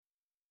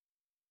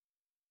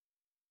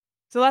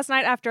So last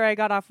night after I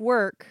got off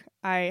work,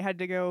 I had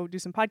to go do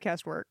some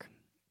podcast work.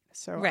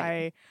 So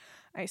Right.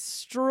 I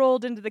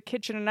strolled into the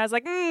kitchen and I was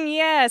like,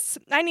 yes,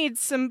 I need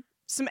some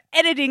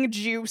editing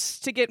juice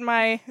to get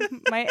my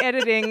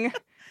editing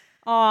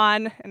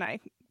on. And I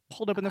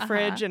pulled open the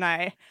fridge and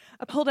I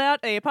pulled out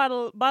a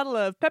bottle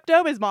of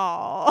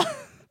Pepto-Bismol.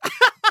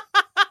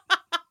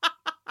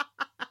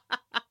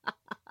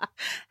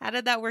 How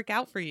did that work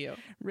out for you?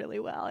 Really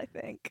well, I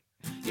think.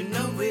 You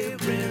know we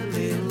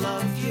really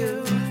love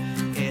you.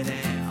 It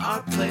ain't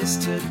our place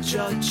to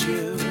judge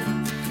you.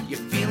 You're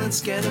feeling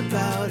scared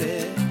about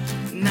it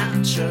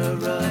naturally.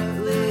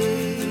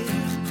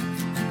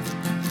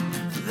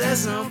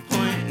 There's no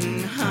point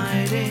in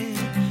hiding,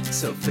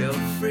 so feel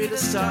free to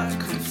start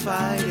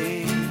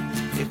confiding.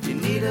 If you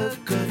need a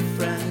good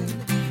friend,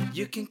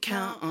 you can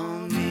count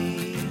on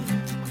me.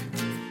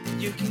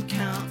 You can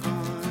count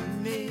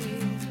on me.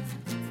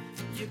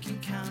 You can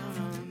count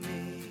on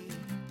me.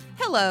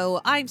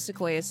 Hello, I'm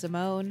Sequoia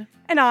Simone.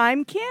 And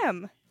I'm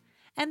Kim,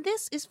 And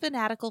this is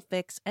Fanatical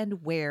Fix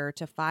and Where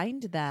to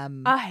Find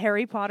Them. a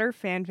Harry Potter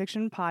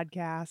fanfiction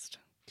podcast.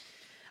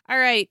 All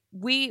right,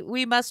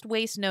 we must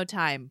waste no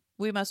time.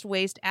 We must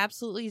waste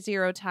absolutely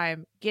zero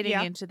time getting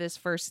into this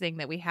first thing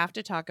that we have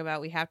to talk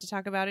about. We have to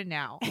talk about it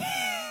now.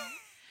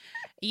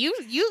 You're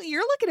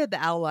looking at the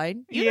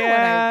outline. You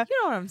know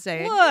what I'm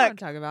saying. Look, you know what I'm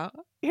talking about.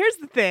 Here's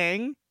the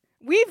thing.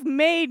 We've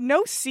made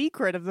no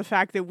secret of the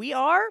fact that we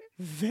are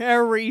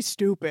very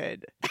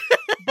stupid.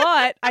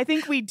 But I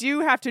think we do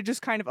have to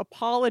just kind of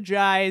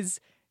apologize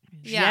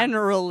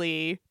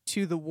generally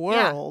to the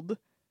world.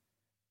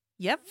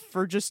 Yep.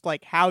 For just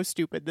like how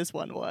stupid this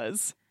one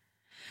was.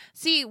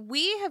 See,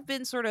 we have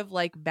been sort of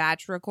like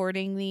batch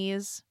recording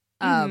these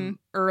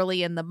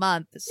early in the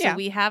month, so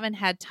we haven't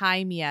had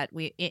time yet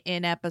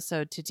in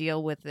episode to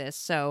deal with this.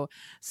 So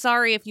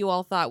sorry if you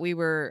all thought we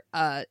were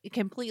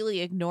completely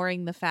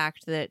ignoring the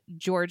fact that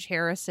George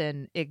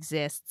Harrison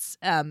exists,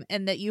 and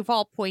that you've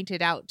all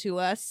pointed out to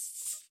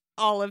us,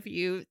 all of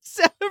you,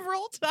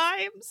 several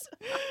times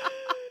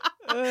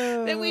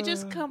that we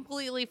just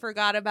completely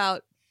forgot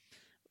about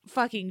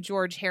fucking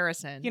George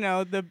Harrison. You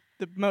know, the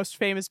most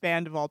famous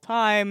band of all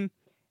time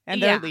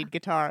and their lead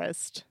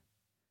guitarist.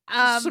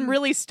 Some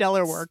really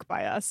stellar work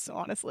by us,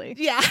 honestly.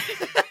 Yeah.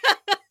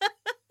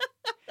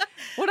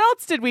 What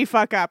else did we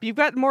fuck up? You've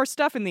got more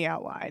stuff in the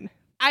outline.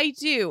 I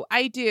do.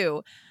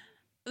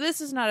 This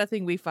is not a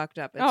thing we fucked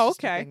up. It's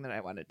just a thing that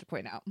I wanted to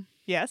point out.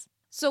 Yes.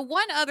 So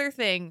one other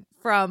thing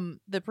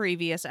from the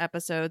previous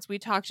episodes, we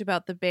talked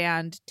about the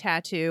band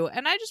Tattoo,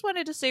 and I just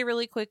wanted to say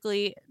really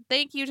quickly,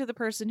 thank you to the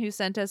person who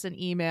sent us an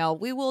email.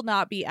 We will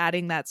not be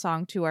adding that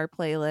song to our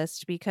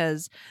playlist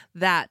because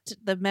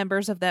the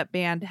members of that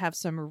band have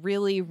some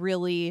really,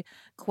 really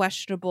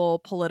questionable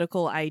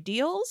political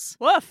ideals.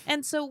 Woof.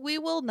 And so we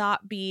will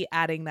not be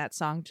adding that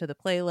song to the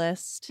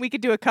playlist. We could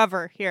do a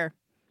cover here.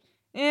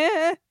 We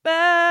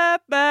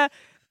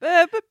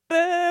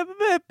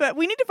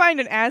need to find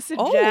an acid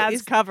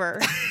jazz cover.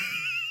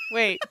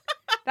 Wait,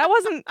 that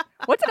wasn't...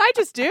 What did I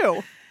just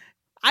do?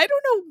 I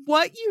don't know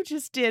what you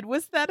just did.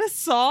 Was that a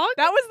song?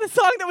 That was the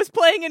song that was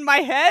playing in my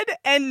head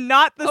and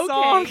not the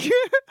song.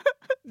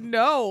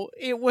 No,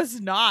 it was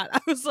not.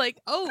 I was like,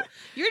 oh,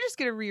 you're just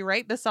going to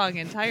rewrite the song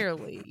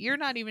entirely. You're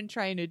not even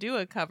trying to do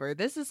a cover.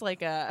 This is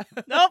like a...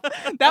 Nope,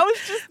 that was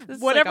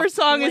just whatever like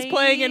song is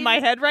playing in my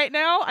head right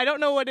now. I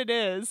don't know what it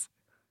is.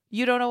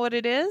 You don't know what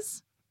it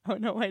is? Oh,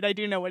 no, wait, I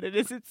do know what it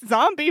is. It's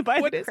Zombie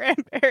by the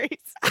Cranberries.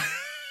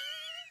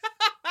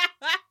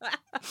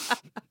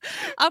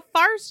 A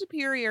far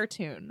superior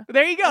tune.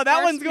 There you go.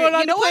 That one's going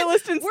on the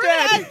playlist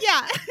instead.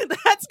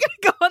 That's going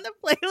to go on the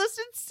playlist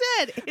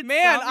instead. It's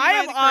Man,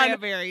 I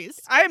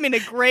am in a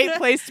great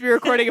place to be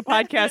recording a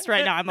podcast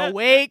right now. I'm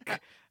awake.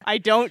 I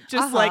don't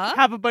just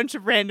have a bunch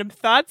of random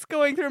thoughts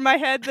going through my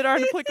head that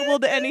aren't applicable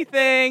to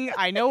anything.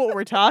 I know what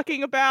we're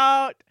talking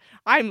about.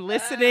 I'm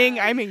listening.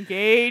 I'm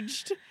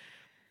engaged.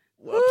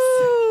 Whoops.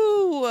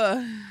 Ooh.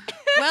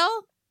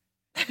 Well,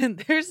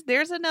 there's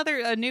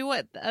a new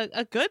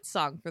a good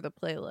song for the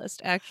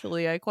playlist.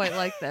 Actually, I quite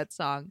like that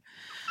song.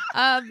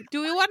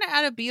 Do we want to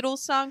add a Beatles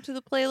song to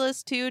the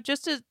playlist too?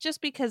 Just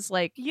because,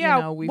 like,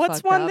 we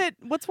what's one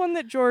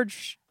that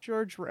George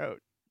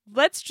wrote?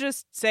 Let's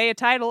just say a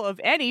title of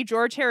any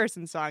George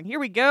Harrison song. Here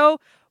we go.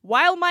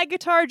 While My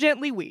Guitar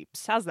Gently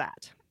Weeps. How's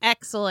that?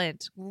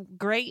 Excellent.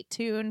 Great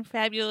tune.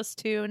 Fabulous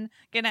tune.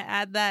 Gonna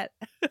add that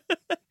to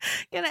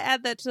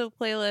the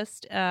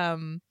playlist.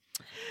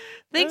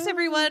 Thanks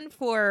everyone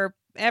for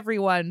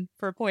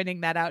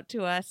pointing that out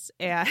to us,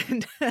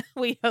 and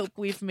we hope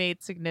we've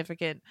made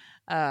significant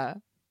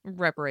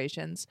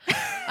reparations.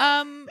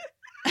 One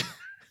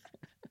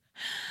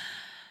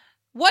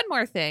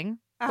more thing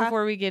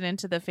before we get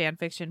into the fan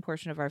fiction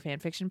portion of our fan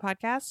fiction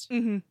podcast.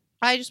 Mm-hmm.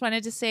 I just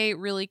wanted to say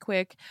really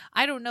quick,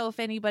 I don't know if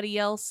any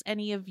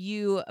of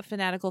you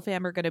Fanatical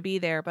fam are going to be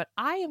there, but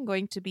I am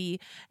going to be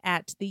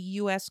at the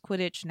U.S.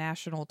 Quidditch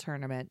National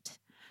Tournament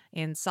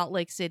in Salt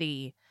Lake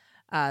City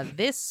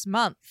this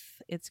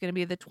month. It's going to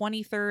be the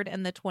 23rd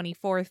and the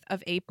 24th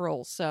of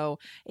April. So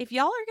if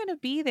y'all are going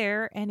to be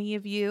there, any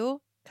of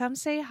you, come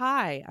say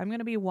hi. I'm going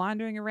to be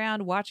wandering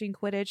around watching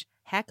Quidditch,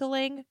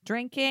 heckling,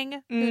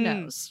 drinking. Who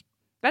knows?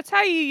 That's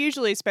how you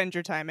usually spend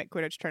your time at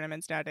Quidditch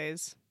tournaments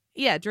nowadays.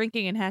 Yeah,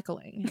 drinking and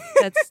heckling.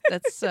 That's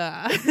that's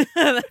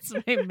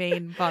my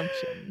main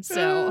function.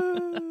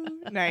 So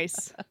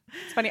nice.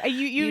 It's funny.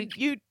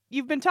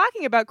 You've been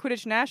talking about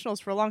Quidditch Nationals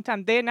for a long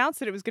time. They announced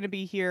that it was going to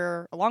be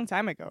here a long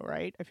time ago,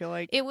 right? I feel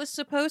like it was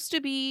supposed to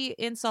be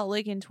in Salt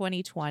Lake in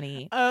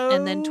 2020,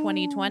 and then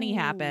 2020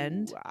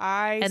 happened.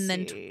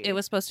 Then it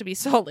was supposed to be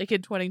Salt Lake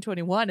in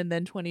 2021, and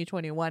then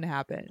 2021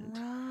 happened.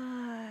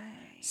 Right.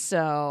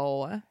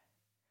 So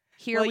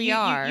here we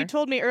are. You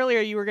told me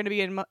earlier you were going to be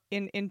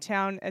in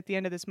town at the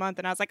end of this month,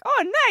 and I was like,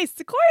 "Oh, nice!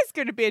 Sequoia's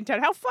going to be in town.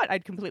 How fun!"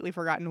 I'd completely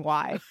forgotten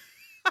why.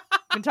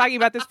 Been talking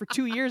about this for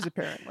 2 years,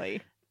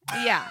 apparently.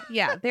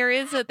 Yeah. There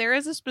is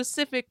a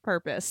specific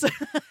purpose.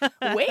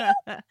 Well,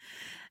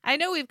 I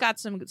know we've got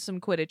some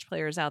Quidditch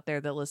players out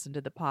there that listen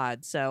to the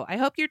pod, so I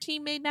hope your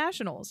team made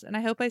nationals, and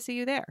I hope I see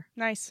you there.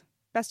 Nice.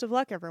 Best of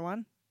luck,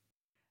 everyone.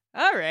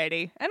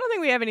 Alrighty. I don't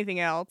think we have anything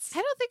else.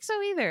 I don't think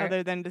so either.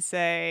 Other than to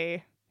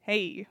say,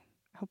 hey,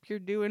 hope you're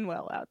doing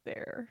well out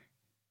there.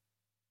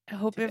 I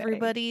hope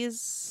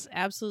everybody's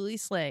absolutely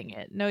slaying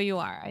it. No, you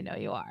are. I know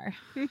you are.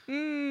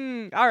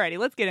 Alrighty,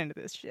 let's get into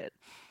this shit.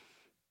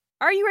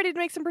 Are you ready to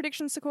make some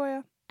predictions,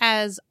 Sequoia?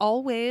 As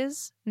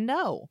always,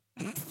 no.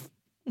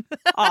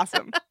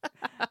 Awesome.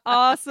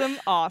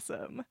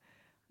 Awesome.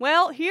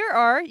 Well, here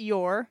are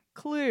your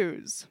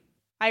clues.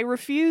 I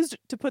refused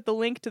to put the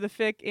link to the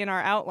fic in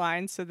our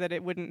outline so that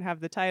it wouldn't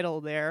have the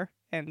title there.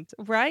 And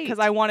right. Because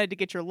I wanted to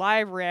get your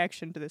live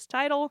reaction to this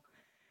title.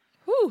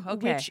 Whew,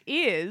 okay. Which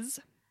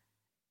is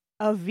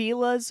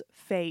Avila's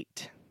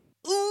Fate.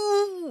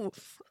 Ooh,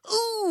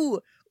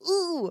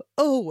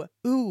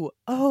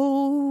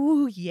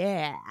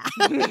 yeah.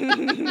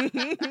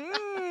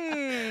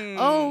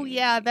 Oh,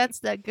 yeah, that's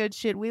that good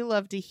shit. We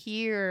love to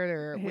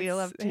hear. We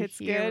love to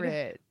hear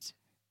it.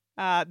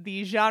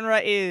 The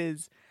genre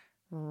is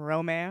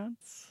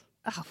romance.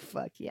 Oh,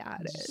 fuck yeah,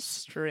 it is.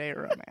 Straight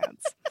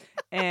romance.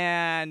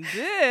 And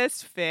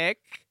this fic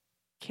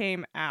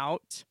came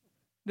out.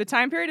 The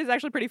time period is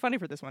actually pretty funny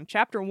for this one.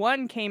 Chapter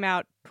 1 came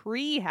out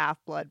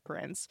pre-Half-Blood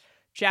Prince.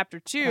 Chapter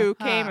 2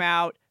 came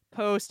out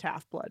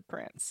post-Half-Blood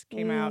Prince.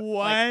 Came out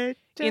like,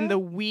 in the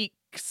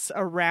weeks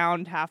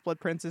around Half-Blood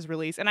Prince's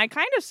release. And I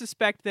kind of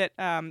suspect that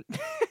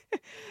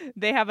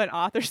they have an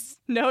author's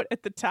note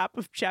at the top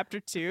of chapter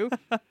 2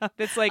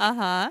 that's like,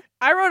 I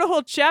wrote a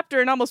whole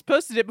chapter and almost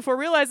posted it before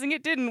realizing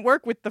it didn't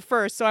work with the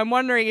first. So I'm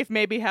wondering if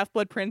maybe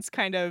Half-Blood Prince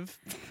kind of...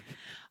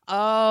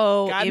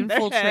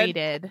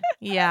 infiltrated.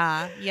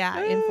 Yeah,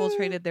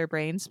 infiltrated their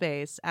brain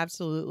space.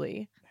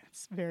 Absolutely.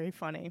 That's very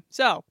funny.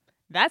 So,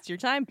 that's your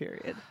time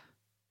period.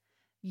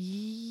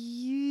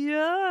 Yikes.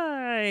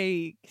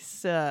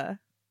 I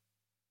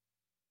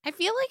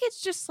feel like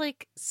it's just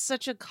like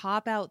such a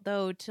cop-out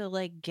though to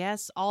like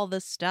guess all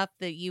the stuff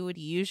that you would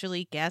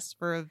usually guess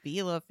for a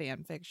Avila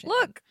fanfiction.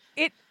 Look,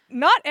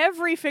 not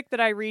every fic that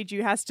I read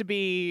you has to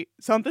be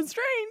something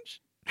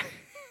strange.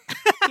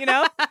 You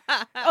know?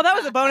 Oh, that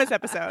was a bonus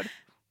episode.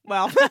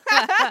 Well,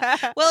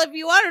 well, if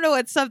you want to know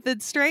what something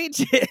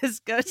strange is,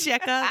 go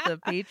check out the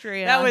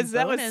Patreon. That was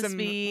some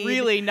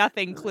really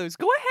nothing clues.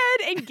 Go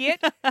ahead and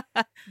get the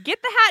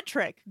hat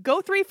trick.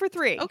 Go 3 for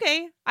 3.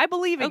 Okay, I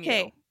believe in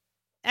you.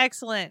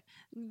 Excellent.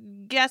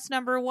 Guess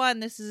number 1.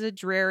 This is a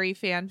Drarry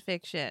fan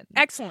fiction.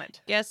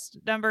 Excellent. Guess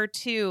number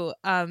 2.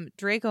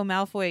 Draco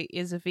Malfoy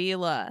is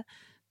Avila.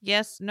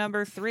 Guess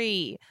number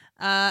 3.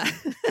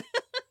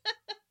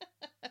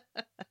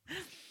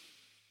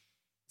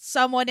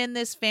 Someone in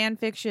this fan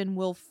fiction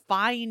will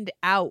find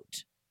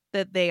out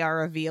that they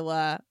are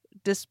Avila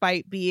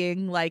despite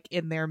being like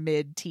in their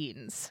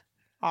mid-teens.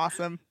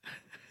 Awesome.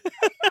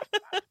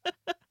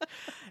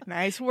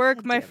 Nice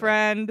work, my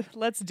friend.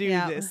 Let's do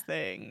this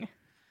thing.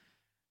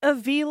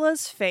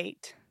 Avila's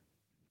Fate,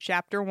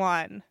 Chapter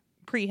 1.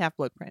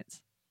 Pre-Half-Blood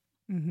Prince.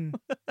 Mm-hmm.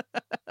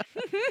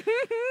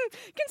 You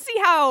can see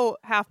how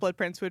Half-Blood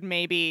Prince would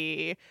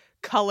maybe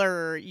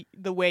color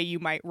the way you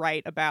might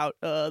write about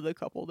the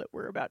couple that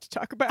we're about to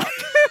talk about.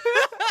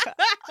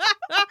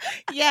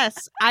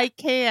 Yes, I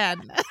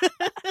can.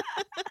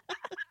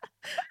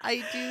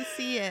 I do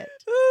see it.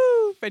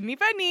 Ooh, funny.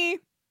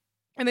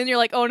 And then you're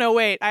like, oh no,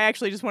 wait, I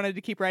actually just wanted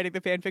to keep writing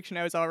the fan fiction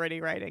I was already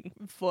writing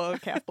for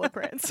Half-Blood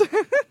Prince.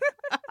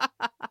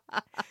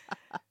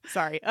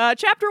 Sorry.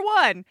 Chapter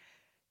 1.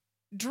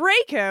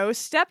 Draco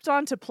stepped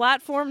onto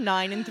platform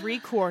 9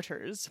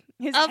 3/4.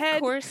 Of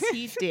course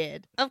he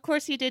did. Of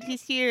course he did.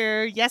 He's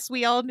here. Yes,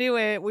 we all knew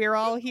it. We're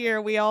all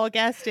here. We all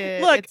guessed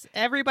it. Look,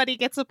 everybody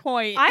gets a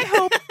point. I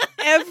hope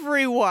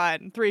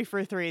everyone 3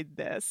 for 3'd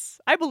this.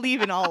 I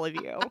believe in all of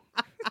you.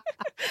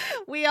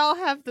 We all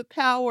have the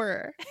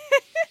power.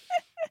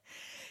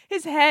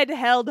 His head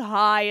held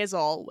high as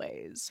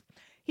always.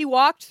 He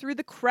walked through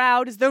the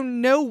crowd as though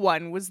no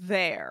one was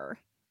there.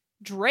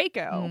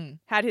 Draco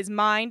had his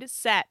mind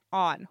set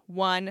on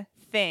one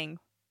thing,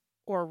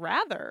 or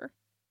rather,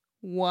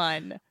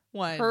 one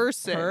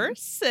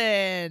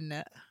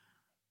person.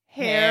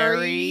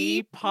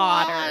 Harry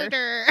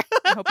Potter.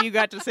 I hope you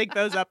got to sync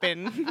those up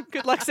in.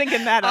 Good luck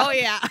syncing that up. Oh,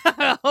 yeah.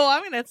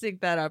 I'm going to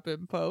sync that up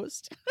in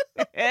post.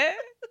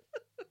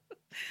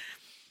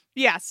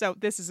 Yeah, so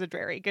this is a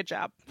very good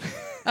job.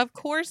 Of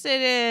course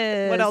it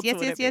is. What else yes,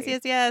 would yes, it yes, be?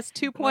 yes, yes.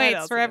 2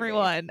 points for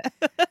everyone.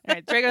 All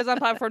right, Draco's on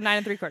platform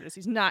 9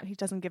 3/4. He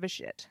doesn't give a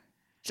shit.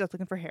 Just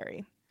looking for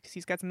Harry because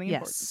he's got something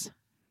important.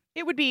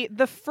 It would be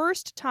the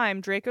first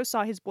time Draco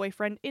saw his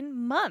boyfriend in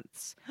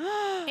months,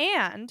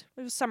 and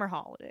it was summer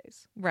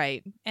holidays.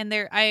 Right. And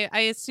I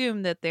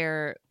assume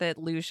that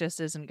Lucius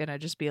isn't going to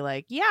just be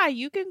like, yeah,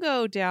 you can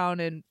go down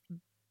and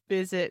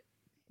visit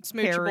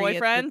Smooch your Harry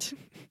boyfriend.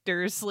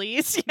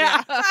 Dursleys.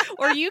 Yeah.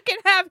 Or you can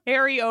have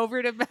Harry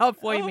over to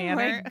Malfoy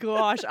Manor. Oh my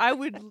gosh. I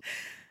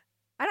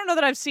don't know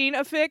that I've seen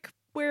a fic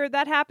where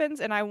that happens,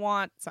 and I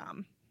want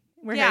some.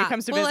 Where Harry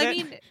comes to visit. I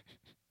mean,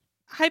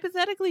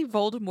 hypothetically,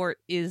 Voldemort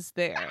is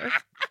there.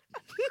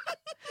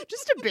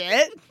 Just a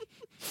bit.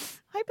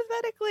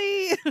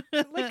 Hypothetically.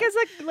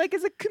 like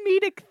as a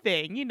comedic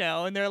thing, you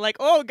know, and they're like,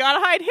 oh, gotta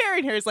hide Harry,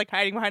 and Harry's like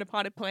hiding behind a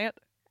potted plant.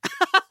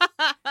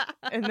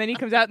 And then he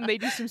comes out and they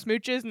do some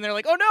smooches and they're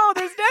like, oh no,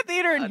 there's Death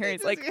Eater, and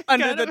Harry's like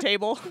under the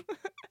table.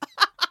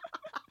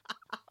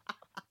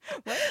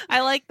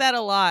 I like that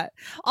a lot.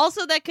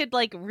 Also, that could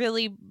like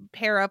really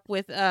pair up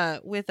with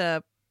a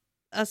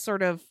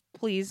sort of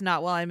please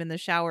not while I'm in the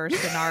shower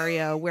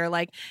scenario where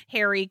like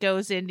Harry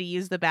goes in to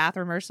use the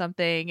bathroom or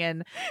something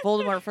and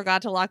Voldemort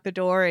forgot to lock the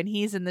door and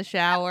he's in the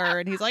shower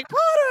and he's like,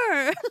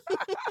 Potter!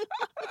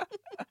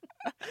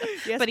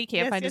 Yes, but he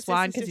can't find his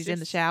wand because he's in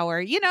the shower.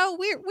 You know,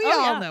 we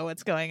all know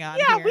what's going on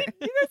here.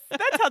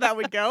 That's how that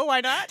would go.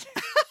 Why not?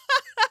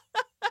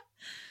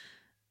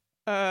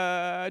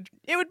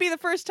 It would be the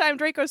first time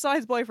Draco saw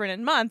his boyfriend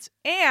in months,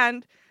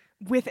 and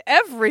with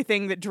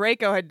everything that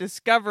Draco had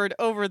discovered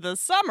over the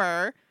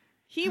summer,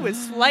 he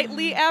was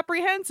slightly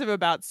apprehensive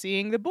about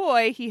seeing the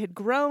boy he had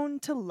grown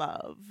to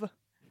love.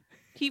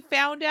 He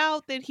found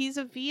out that he's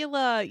a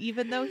Vila,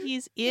 even though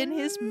he's in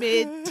his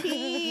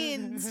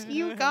mid-teens.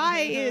 You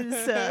guys.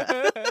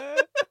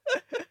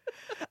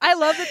 I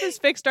love that this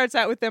fic starts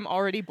out with them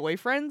already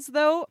boyfriends,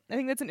 though. I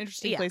think that's an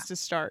interesting place to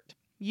start.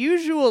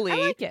 Usually,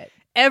 I like it.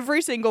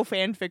 Every single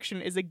fan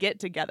fiction is a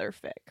get-together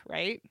fic,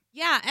 right?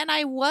 Yeah, and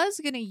I was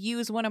going to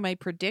use one of my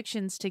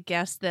predictions to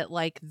guess that,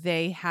 like,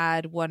 they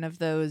had one of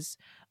those,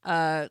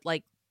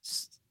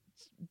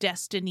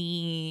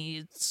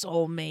 destiny,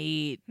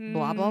 soulmate,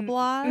 blah blah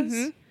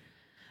blahs.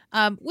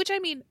 Which I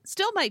mean,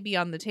 still might be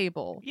on the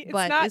table,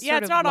 but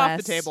it's not off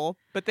the table.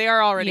 But they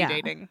are already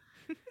dating.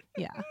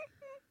 Yeah,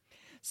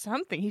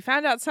 he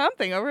found out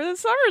something over the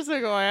summer,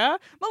 Sequoia. I'm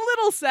a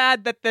little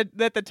sad that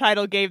the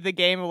title gave the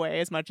game away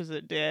as much as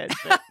it did.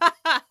 But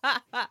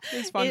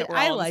it's fun that we're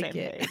all on the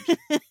same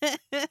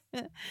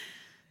page.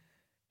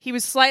 He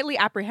was slightly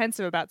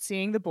apprehensive about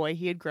seeing the boy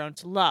he had grown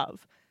to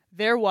love.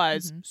 There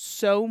was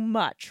so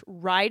much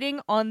riding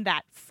on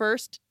that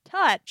first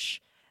touch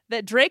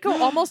that Draco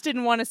almost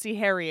didn't want to see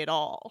Harry at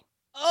all.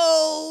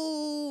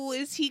 Oh,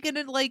 is he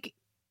gonna like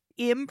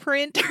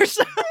imprint or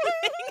something?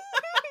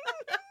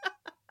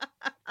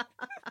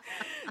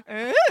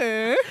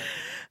 Who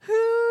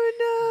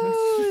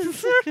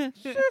knows?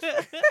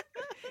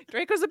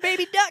 Draco's a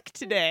baby duck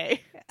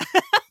today.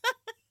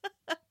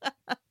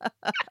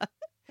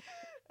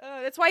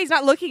 That's why he's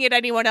not looking at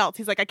anyone else.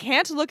 He's like, I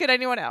can't look at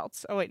anyone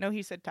else. Oh, wait, no,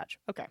 he said touch.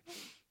 Okay.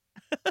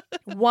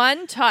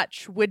 One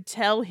touch would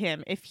tell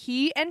him if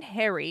he and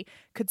Harry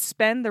could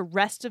spend the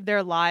rest of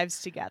their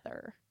lives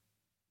together.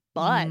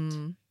 But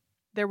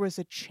there was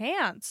a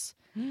chance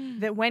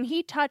that when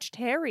he touched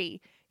Harry,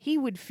 he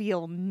would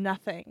feel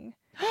nothing.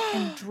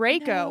 And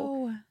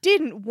Draco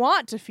didn't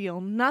want to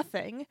feel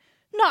nothing.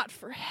 Not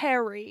for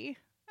Harry.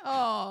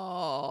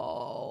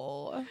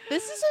 Oh,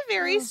 this is a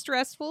very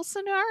stressful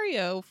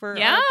scenario for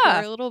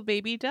our little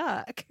baby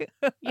duck.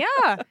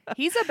 Yeah,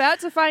 he's about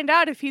to find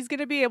out if he's going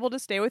to be able to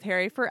stay with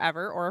Harry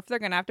forever or if they're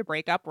going to have to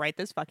break up right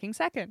this fucking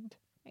second.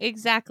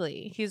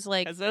 Exactly. He's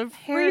like, because of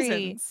Harry.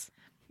 Reasons.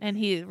 And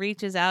he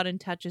reaches out and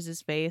touches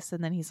his face,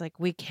 and then he's like,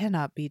 we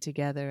cannot be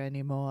together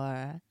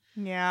anymore.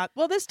 Yeah,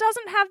 well, this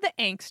doesn't have the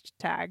angst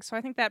tag, so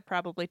I think that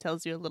probably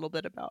tells you a little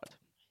bit about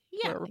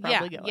where we're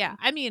probably going. Yeah,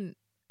 I mean,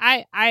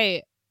 I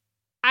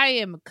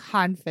am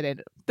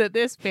confident that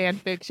this fan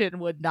fiction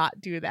would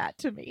not do that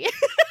to me.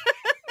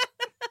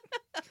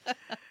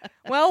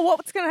 Well,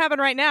 what's going to happen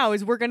right now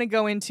is we're going to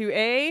go into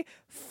a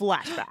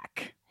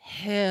flashback.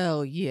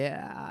 Hell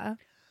yeah.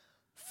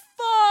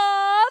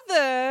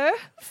 Father!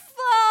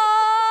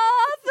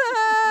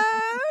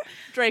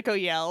 Draco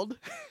yelled.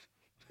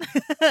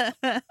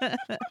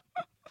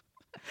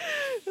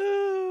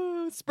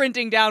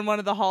 Sprinting down one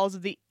of the halls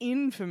of the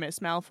infamous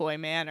Malfoy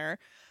Manor.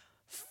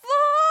 Father!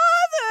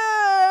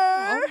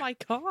 Oh my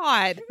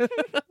god.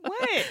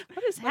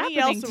 What is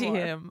happening to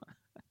him?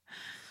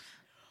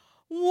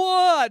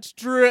 What?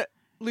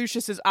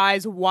 Lucius's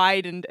eyes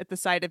widened at the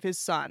sight of his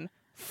son.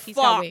 He's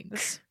got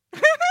wings.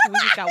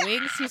 He's got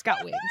wings. He's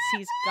got wings.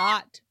 He's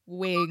got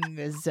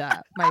wings,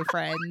 my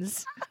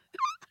friends.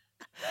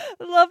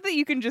 I love that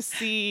you can just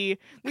see.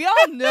 We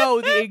all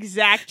know the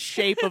exact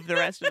shape of the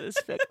rest of this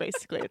fic,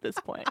 basically, at this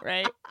point,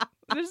 right?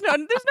 There's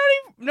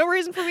no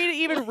reason for me to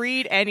even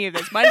read any of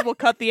this. Might as well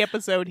cut the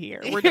episode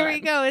here. We're Here done. we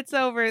go. It's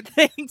over.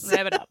 Thanks.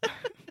 Wrap it up.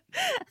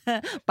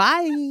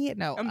 Bye.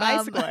 No.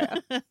 Bye,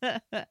 Sequoia.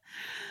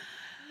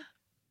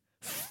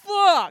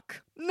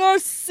 Fuck!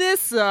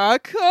 Narcissa,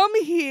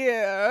 come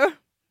here!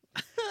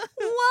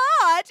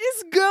 What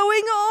is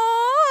going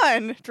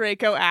on?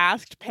 Draco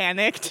asked,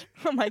 panicked.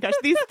 Oh my gosh,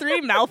 these 3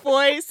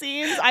 Malfoy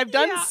scenes. I've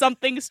done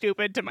something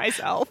stupid to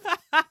myself.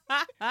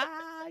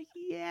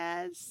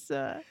 Yes.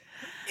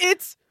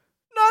 It's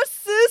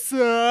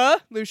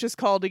Narcissa, Lucius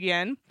called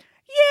again.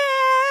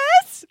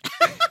 Yes!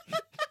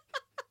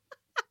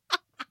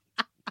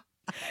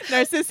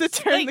 Narcissa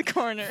turned the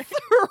corner.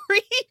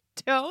 3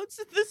 tones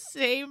in the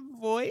same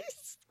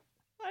voice?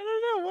 I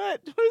don't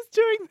know who's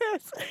doing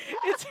this.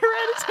 It's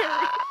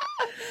hereditary.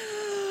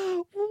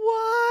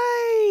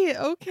 Why?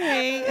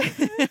 Okay.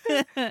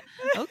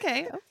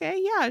 Okay.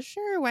 Yeah,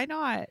 sure. Why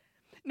not?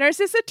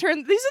 Narcissa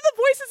turned. These are the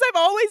voices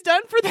I've always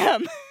done for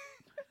them.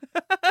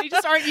 They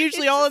just aren't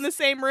usually all in the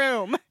same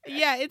room.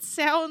 Yeah, it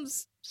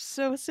sounds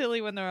so silly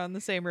when they're in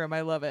the same room.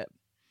 I love it.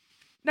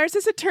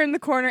 Narcissa turned the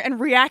corner and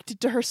reacted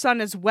to her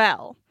son as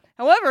well.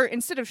 However,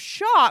 instead of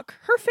shock,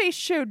 her face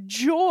showed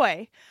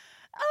joy.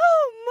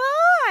 Oh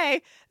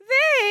my!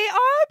 They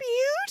are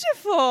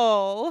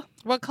beautiful!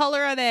 What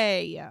color are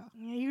they? Yeah,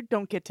 you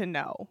don't get to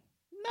know.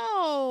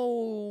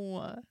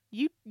 No.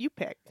 You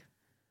pick.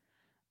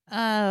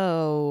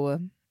 Oh.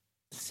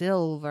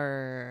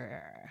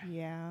 Silver.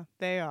 Yeah,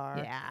 they are.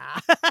 Yeah.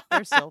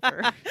 They're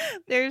silver.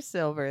 They're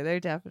silver.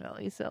 They're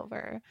definitely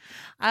silver.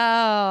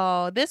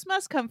 Oh, this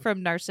must come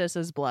from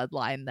Narcissa's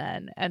bloodline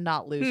then, and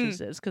not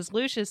Lucius's, because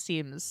Lucius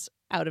seems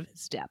out of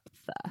his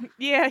depth.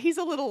 Yeah, he's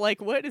a little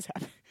like, what is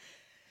happening?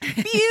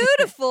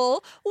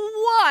 Beautiful?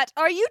 What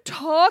are you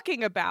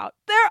talking about?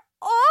 They're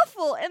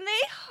awful and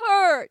they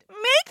hurt.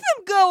 Make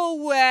them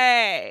go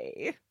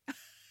away.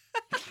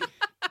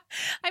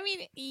 I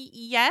mean,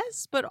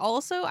 yes, but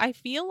also I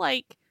feel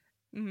like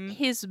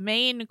his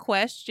main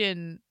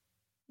question,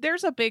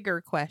 there's a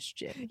bigger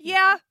question.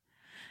 Yeah.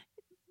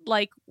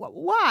 Like,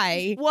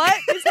 why? What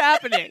is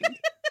happening?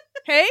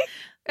 Hey,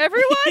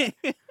 everyone?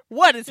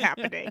 What is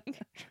happening?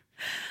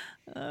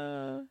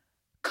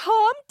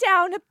 Calm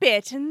down a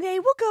bit and they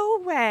will go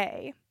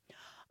away.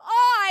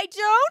 I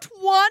don't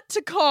want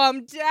to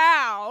calm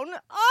down.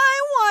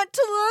 I want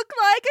to look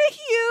like a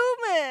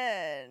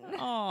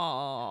human.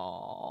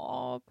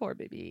 Oh, poor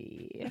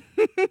baby.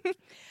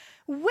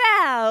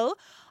 Well,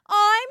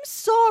 I'm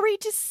sorry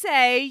to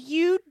say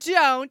you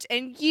don't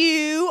and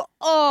you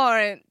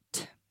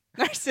aren't,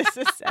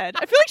 Narcissa said.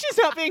 I feel like she's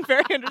not being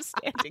very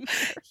understanding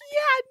here.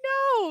 Yeah,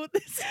 no,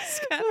 this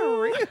is kind of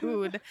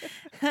rude.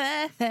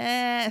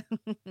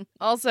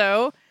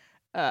 Also,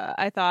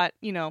 I thought,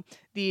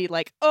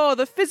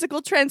 the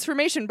physical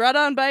transformation brought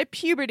on by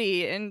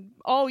puberty, and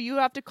you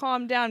have to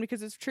calm down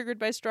because it's triggered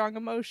by strong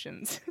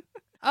emotions.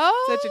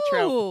 Oh, such a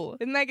trope.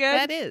 Isn't that good?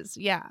 That is,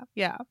 yeah.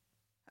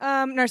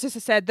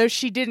 Narcissa said, though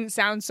she didn't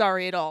sound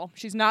sorry at all.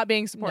 She's not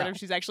being supportive. No.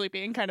 She's actually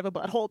being kind of a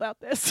butthole about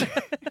this.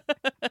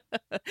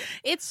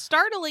 It's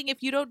startling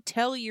if you don't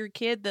tell your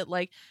kid that,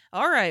 like,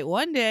 all right,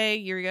 one day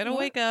you're going to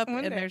wake up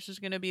and there's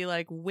just going to be,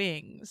 like,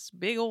 wings.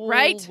 Big old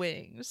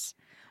wings.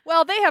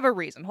 Well, they have a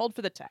reason. Hold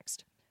for the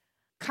text.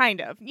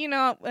 Kind of. We'll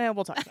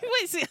talk about it.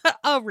 Wait, see,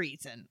 a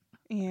reason.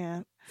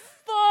 Yeah.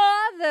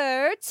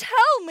 Father,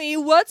 tell me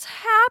what's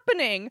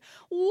happening.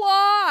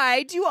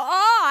 Why do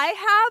I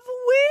have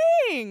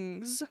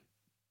wings?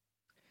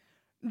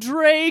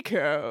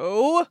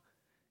 Draco,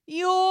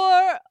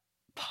 you're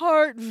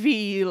part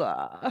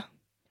Veela.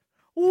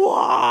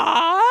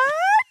 What?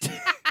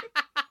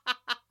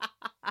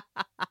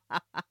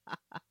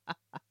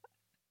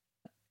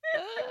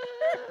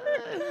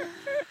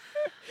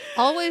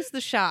 Always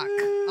the shock.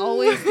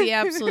 Always the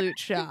absolute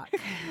shock.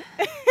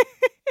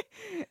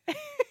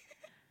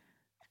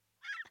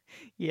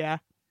 Yeah.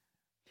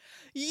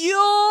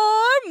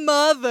 Your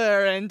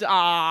mother and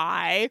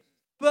I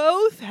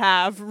both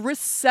have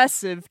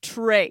recessive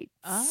traits.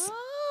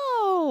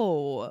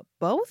 Oh,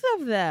 both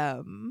of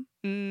them.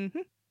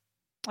 Mm-hmm.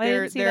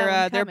 They're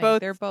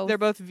both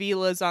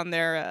Veelas on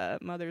their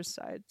mothers'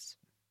 sides.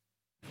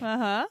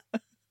 Uh-huh.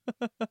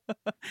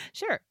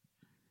 Sure.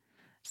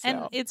 So.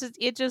 And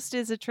it just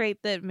is a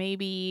trait that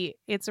maybe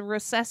it's a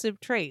recessive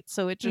trait,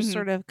 so it just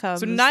sort of comes.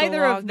 So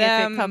neither of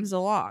them if it comes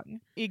along.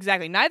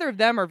 Exactly. Neither of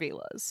them are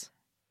Veelas.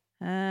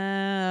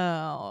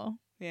 Oh.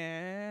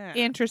 Yeah.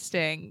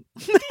 Interesting.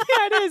 Yeah,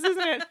 it is,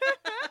 isn't it?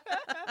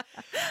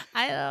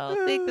 I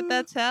don't think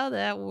that's how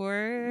that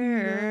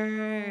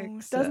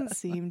works. No, doesn't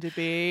seem to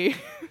be.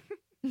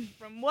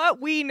 From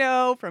what we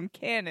know from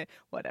canon,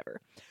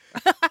 whatever.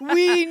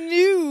 We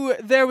knew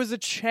there was a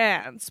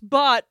chance,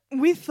 but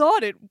we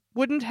thought it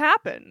wouldn't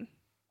happen.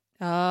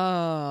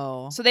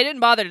 Oh. So they didn't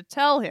bother to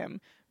tell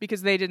him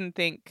because they didn't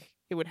think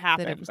it would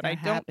happen. But I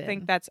don't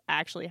think that's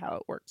actually how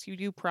it works. You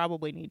do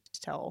probably need to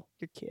tell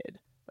your kid,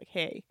 like,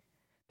 hey,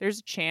 there's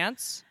a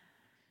chance,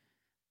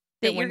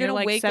 that you're gonna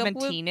like wake up with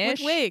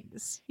 17-ish,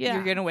 wings. Yeah,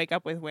 you're gonna wake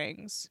up with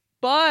wings.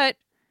 But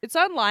it's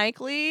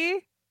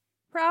unlikely,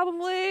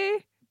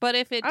 probably. but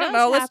if it I does don't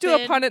know. Let's do a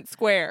happen- Punnett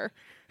Square.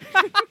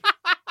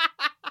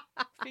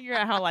 Figure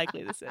out how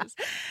likely this is.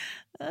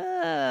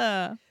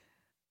 Aren't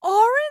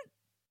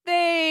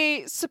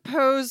they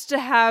supposed to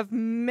have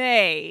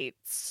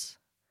mates?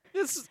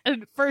 This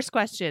first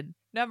question,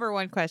 number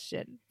one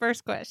question,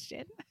 first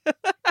question.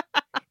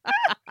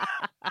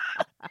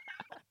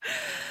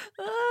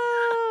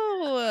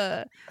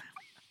 Oh,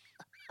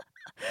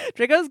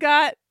 Draco's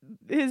got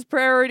his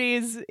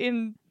priorities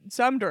in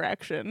some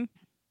direction.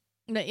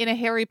 in a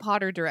Harry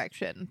Potter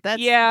direction.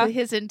 That's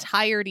his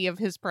entirety of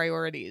his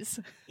priorities.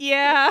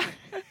 Yeah.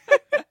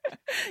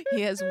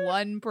 He has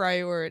one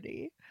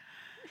priority.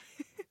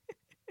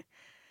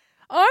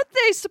 Aren't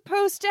they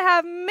supposed to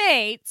have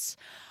mates?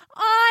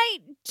 I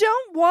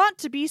don't want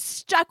to be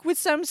stuck with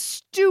some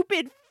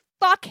stupid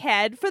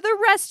fuckhead for the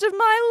rest of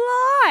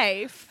my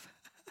life.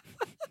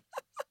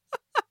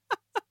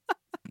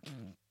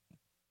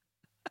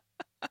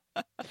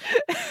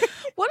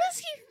 What does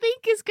he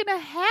think is gonna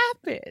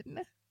happen?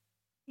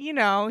 You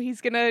know,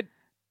 he's gonna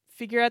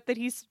figure out that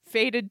he's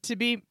fated to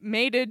be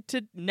mated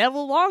to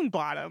Neville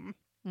Longbottom.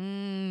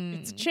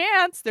 It's a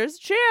chance. There's a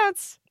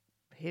chance.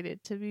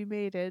 Fated to be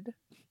mated.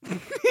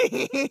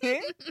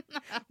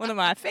 One of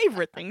my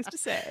favorite things to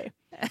say.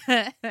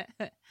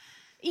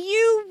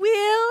 You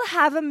will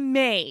have a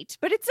mate,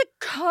 but it's a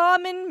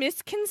common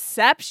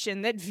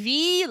misconception that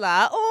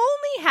Veela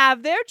only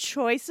have their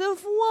choice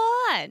of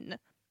one.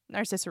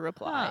 Narcissa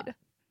replied. Huh.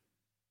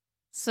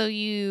 So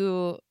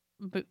you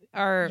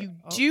are... You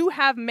do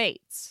have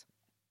mates,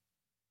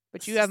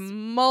 but you have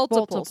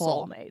multiple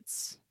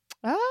soulmates.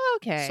 Oh,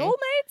 okay.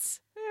 Soulmates?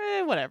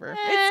 Whatever.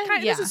 It's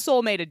kind of this is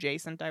soulmate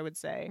adjacent, I would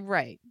say.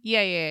 Right.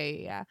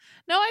 Yeah.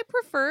 No, I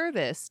prefer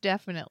this,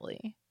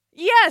 definitely.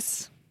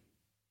 Yes.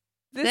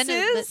 This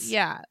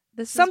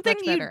is something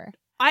much better.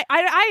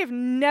 I have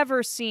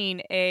never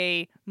seen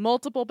a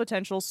multiple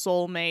potential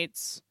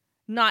soulmates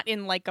not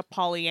in like a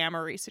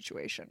polyamory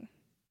situation.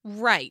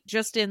 Right.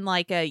 Just in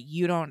like a,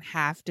 you don't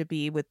have to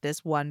be with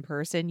this one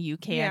person. You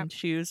can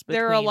choose between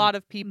there are a lot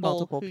of people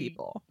multiple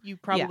people you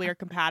probably are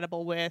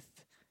compatible with.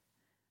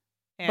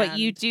 But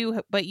you do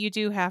have to you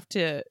do have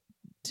to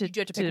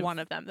pick one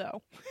of them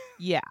though.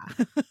 Yeah.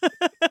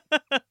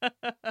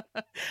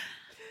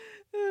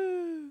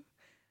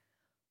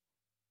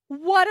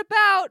 What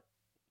about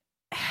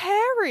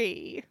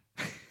Harry?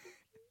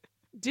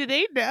 Do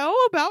they know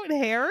about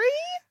Harry?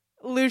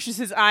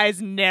 Lucius's eyes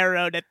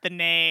narrowed at the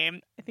name.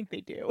 I think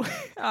they do.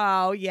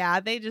 Oh, yeah.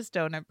 They just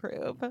don't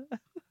approve.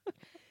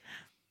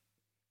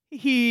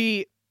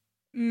 He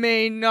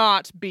may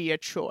not be a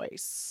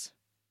choice.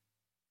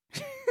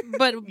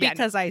 But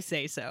because I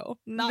say so.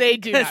 They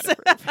do not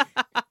approve.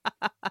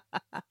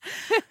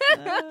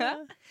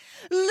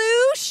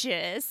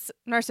 Lucius!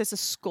 Narcissa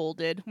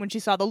scolded when she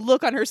saw the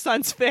look on her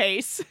son's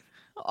face.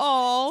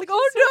 Oh, like,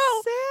 oh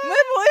no,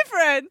 my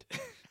boyfriend!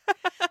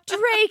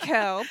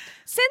 Draco,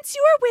 since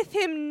you are with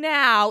him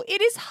now,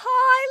 it is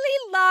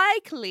highly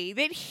likely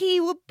that he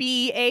will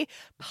be a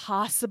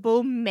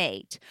possible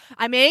mate.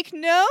 I make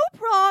no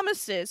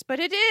promises, but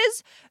it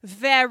is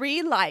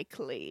very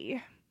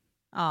likely.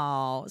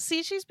 Oh,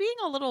 see, she's being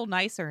a little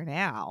nicer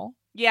now.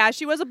 Yeah,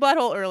 she was a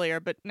butthole earlier,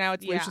 but now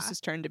it's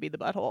Lucius's turn to be the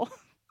butthole.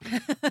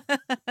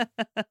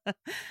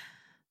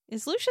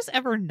 Is Lucius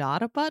ever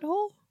not a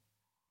butthole?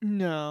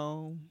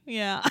 No.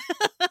 Yeah.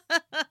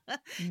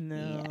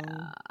 No.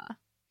 Yeah.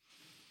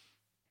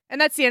 And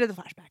that's the end of the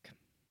flashback.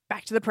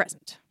 Back to the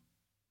present.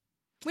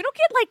 We don't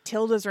get like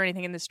tildes or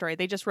anything in this story.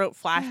 They just wrote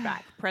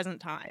flashback, present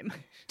time.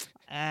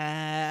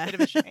 Bit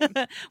of a shame.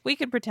 We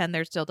can pretend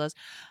there still does.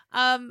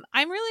 I'm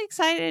really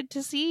excited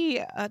to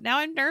see. Now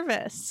I'm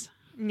nervous.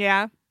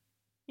 Yeah.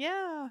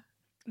 Yeah.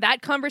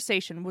 That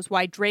conversation was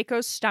why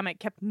Draco's stomach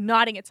kept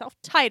knotting itself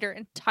tighter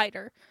and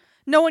tighter.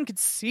 No one could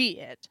see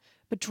it,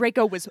 but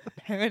Draco was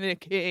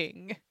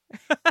panicking.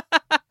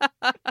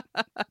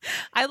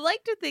 I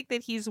like to think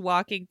that he's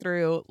walking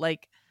through,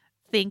 like,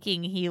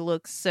 thinking he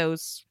looks so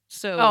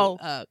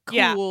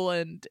cool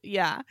and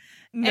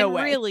No and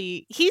way.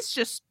 Really, he's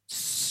just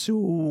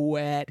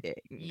sweating.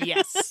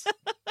 Yes.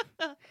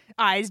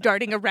 Eyes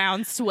darting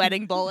around,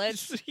 sweating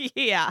bullets.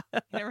 Yeah.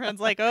 Everyone's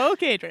like,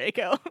 okay,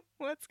 Draco,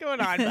 what's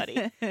going on,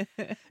 buddy?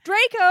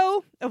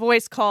 Draco, a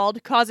voice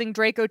called, causing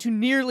Draco to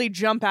nearly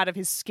jump out of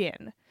his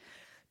skin.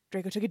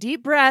 Draco took a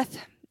deep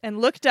breath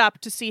and looked up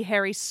to see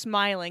Harry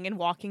smiling and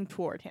walking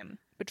toward him.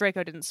 But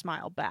Draco didn't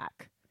smile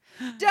back.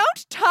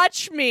 Don't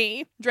touch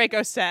me,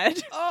 Draco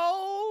said.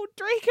 Oh,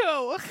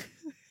 Draco.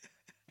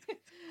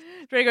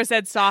 Draco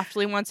said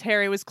softly once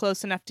Harry was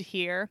close enough to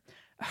hear.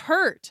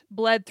 Hurt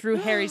bled through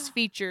Harry's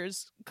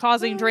features,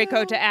 causing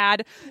Draco to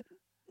add,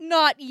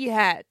 not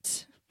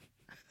yet.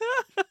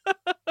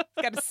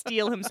 Got to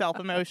steel himself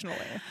emotionally.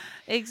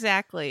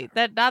 Exactly.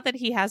 Not that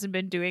he hasn't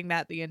been doing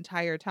that the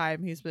entire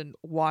time he's been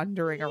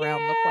wandering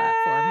around the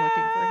platform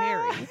looking for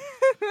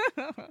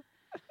Harry.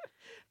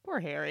 Poor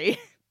Harry.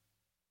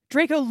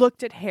 Draco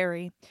looked at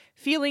Harry,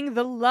 feeling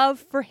the love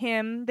for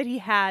him that he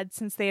had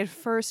since they had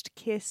first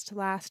kissed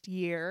last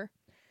year.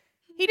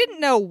 He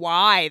didn't know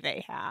why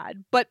they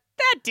had, but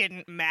that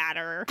didn't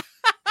matter.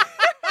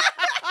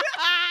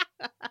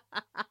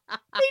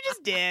 They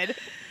just did.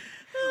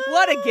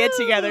 What a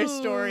get-together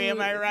story,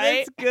 am I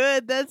right?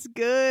 That's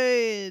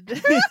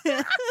good.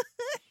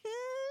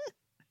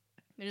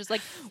 They just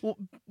like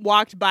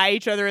walked by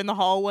each other in the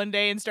hall one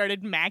day and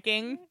started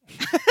macking.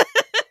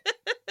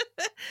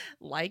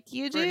 Like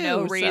you do for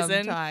no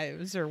reason.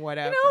 Sometimes or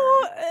whatever. You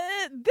know,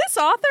 this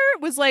author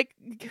was like,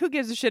 who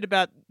gives a shit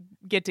about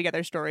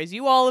get-together stories?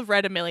 You all have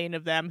read a million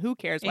of them. Who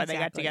cares why they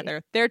got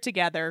together? They're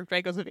together.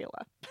 Draco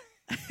Zavila.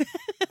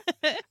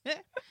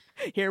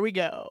 Here we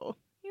go.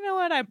 You know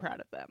what? I'm proud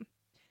of them.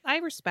 I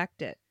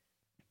respect it.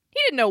 He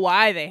didn't know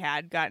why they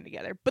had gotten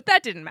together, but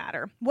that didn't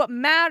matter. What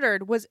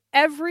mattered was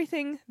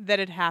everything that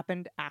had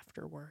happened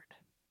afterward,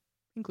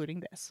 including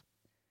this.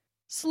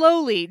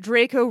 Slowly,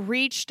 Draco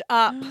reached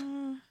up,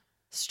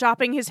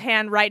 stopping his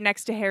hand right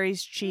next to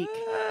Harry's cheek.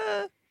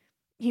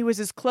 He was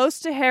as close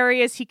to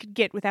Harry as he could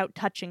get without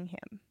touching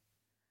him.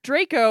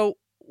 Draco,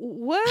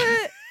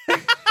 what?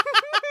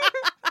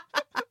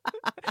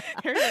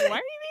 Harry's like, why are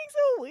you being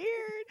so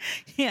weird?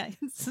 Yeah,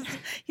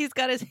 he's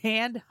got his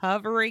hand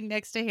hovering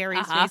next to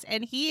Harry's face,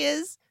 and he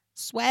is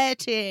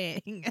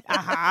sweating.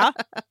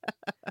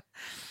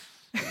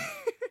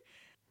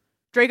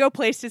 Draco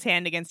placed his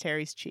hand against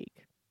Harry's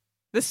cheek.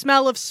 The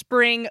smell of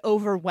spring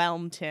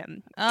overwhelmed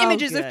him.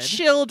 Images of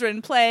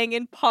children playing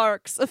in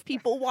parks, of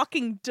people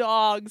walking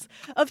dogs,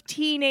 of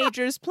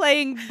teenagers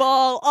playing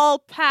ball, all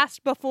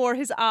passed before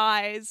his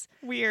eyes.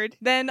 Weird.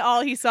 Then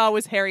all he saw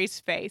was Harry's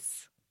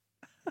face.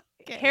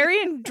 Okay.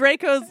 Harry and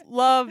Draco's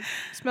love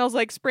smells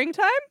like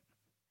springtime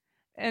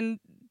and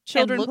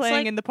children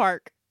playing in the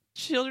park.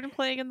 Children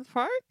playing in the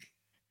park?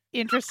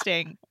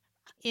 Interesting.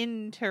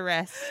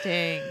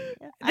 Interesting.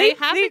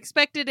 They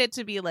expected it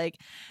to be like,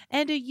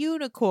 and a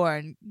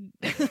unicorn.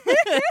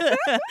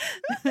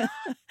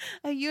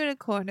 A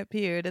unicorn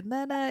appeared, and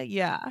then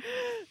yeah.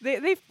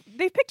 They've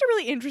picked a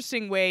really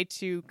interesting way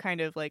to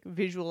kind of like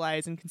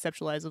visualize and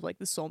conceptualize of like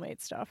the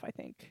soulmate stuff, I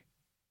think.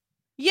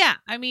 Yeah,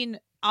 I mean,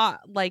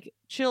 like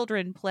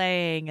children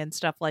playing and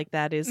stuff like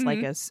that is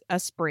like a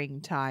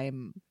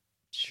springtime.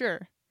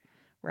 Sure.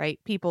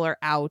 Right? People are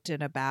out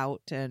and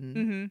about,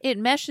 and it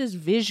meshes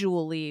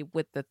visually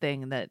with the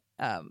thing that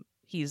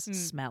he's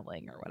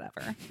smelling or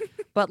whatever.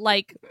 But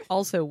like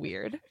also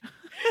weird. Yeah.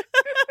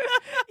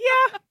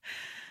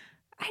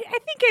 I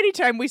think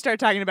anytime we start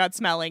talking about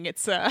smelling,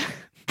 it's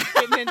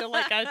getting into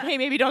like a, hey,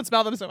 maybe don't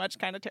smell them so much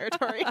kind of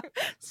territory.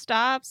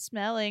 Stop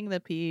smelling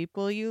the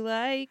people you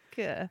like.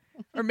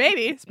 Or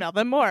maybe smell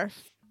them more.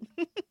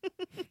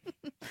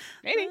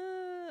 Maybe.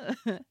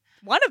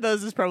 One of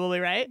those is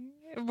probably right.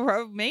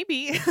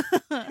 Maybe.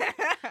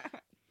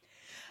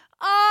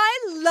 I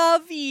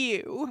love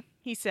you,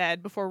 he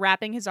said before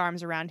wrapping his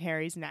arms around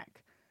Harry's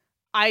neck.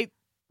 I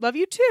love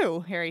you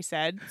too, Harry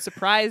said,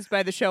 surprised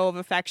by the show of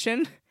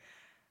affection.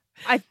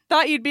 I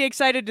thought you'd be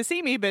excited to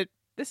see me, but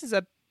this is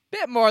a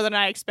bit more than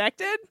I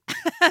expected.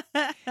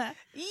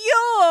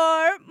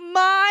 You're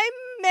my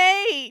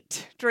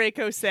mate,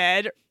 Draco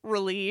said,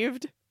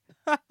 relieved.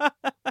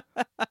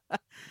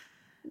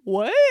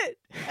 What?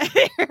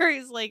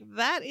 Harry's like,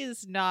 that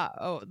is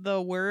not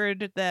the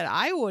word that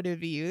I would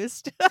have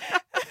used.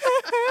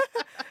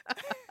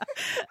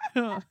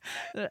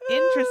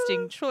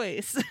 Interesting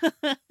choice.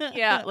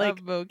 Yeah, like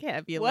of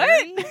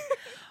vocabulary. What?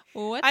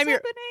 What's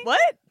happening?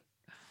 What?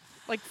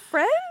 Like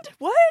friend?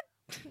 What?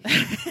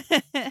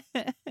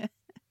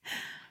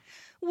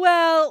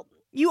 Well,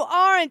 you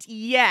aren't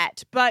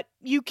yet, but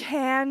you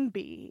can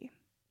be.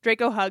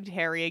 Draco hugged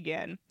Harry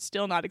again,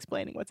 still not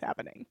explaining what's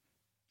happening.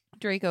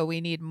 Draco, we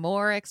need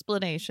more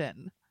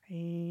explanation.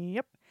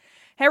 Yep.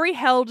 Harry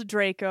held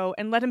Draco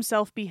and let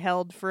himself be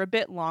held for a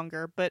bit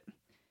longer, but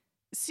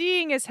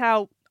seeing as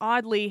how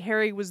oddly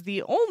Harry was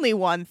the only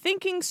one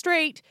thinking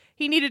straight,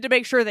 he needed to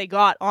make sure they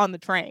got on the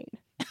train.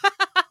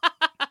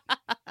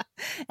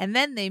 And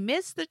then they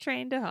missed the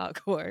train to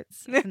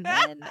Hogwarts. And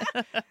then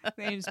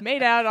they just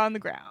made out on the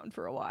ground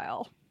for a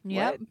while.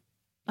 Yep.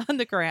 What? On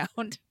the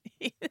ground.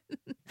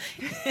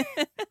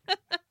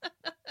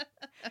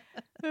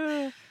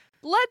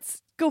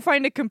 Let's go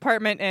find a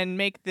compartment and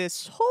make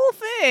this whole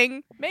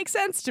thing make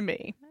sense to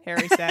me,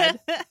 Harry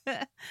said.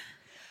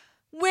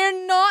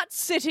 We're not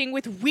sitting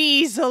with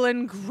Weasel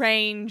and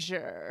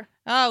Granger.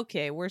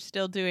 Okay, we're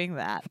still doing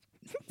that.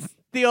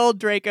 The old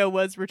Draco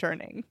was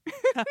returning.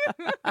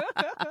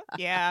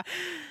 Yeah.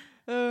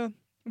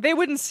 They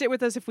wouldn't sit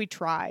with us if we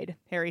tried,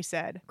 Harry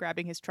said,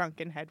 grabbing his trunk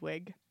and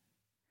Hedwig.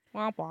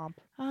 Womp womp.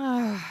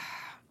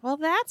 Well,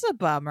 that's a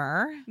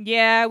bummer.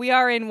 Yeah, we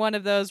are in one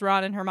of those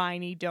Ron and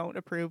Hermione don't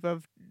approve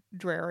of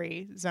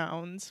dreary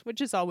zones,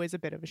 which is always a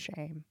bit of a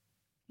shame.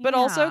 But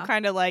also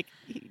kind of like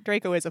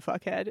Draco is a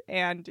fuckhead,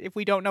 and if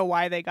we don't know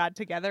why they got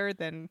together,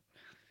 then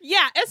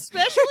Yeah,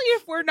 especially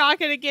if we're not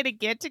going to get a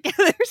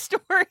get-together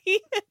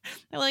story.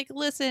 They're like,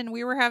 listen,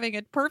 we were having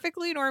a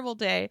perfectly normal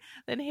day.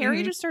 Then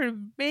Harry just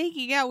started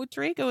making out with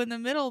Draco in the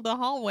middle of the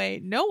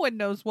hallway. No one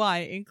knows why,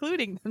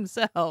 including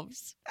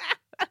themselves.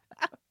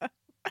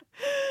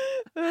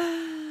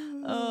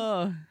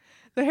 Oh.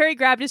 So Harry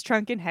grabbed his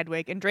trunk and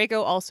Hedwig, and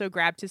Draco also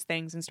grabbed his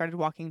things and started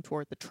walking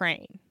toward the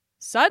train.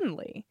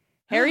 Suddenly,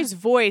 Harry's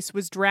voice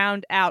was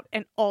drowned out,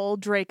 and all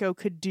Draco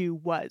could do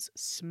was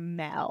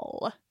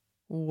smell.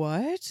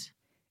 What?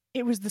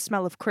 It was the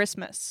smell of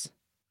Christmas.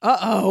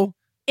 Uh-oh.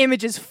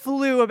 Images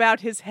flew about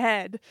his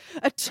head.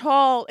 A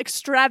tall,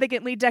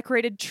 extravagantly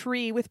decorated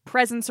tree with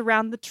presents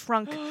around the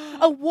trunk.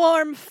 A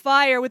warm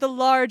fire with a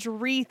large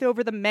wreath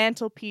over the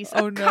mantelpiece.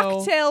 A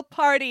cocktail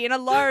party in a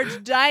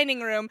large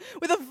dining room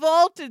with a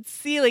vaulted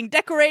ceiling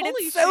decorated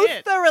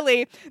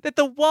thoroughly that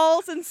the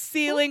walls and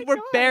ceiling were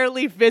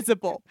barely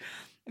visible.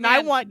 And I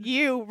want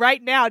you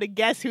right now to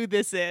guess who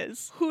this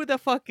is. Who the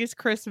fuck is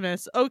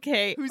Christmas?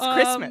 Okay. Who's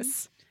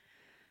Christmas?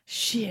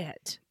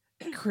 Shit.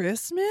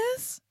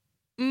 Christmas?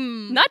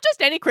 Not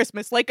just any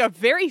Christmas, like a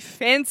very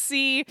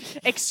fancy,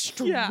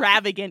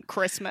 extravagant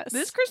Christmas.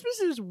 This Christmas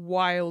is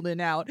wild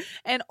and out.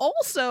 And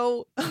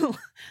also,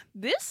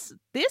 this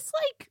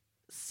like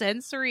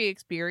sensory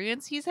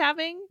experience he's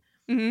having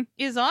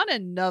is on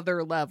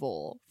another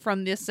level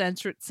from this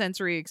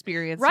sensory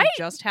experience he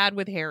just had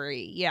with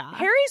Harry. Yeah.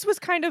 Harry's was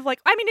kind of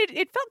like, I mean,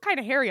 it felt kind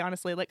of Harry,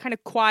 honestly, like kind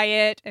of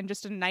quiet and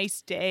just a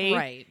nice day.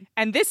 Right.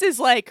 And this is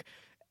like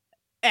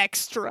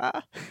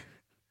extra.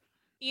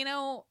 You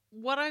know,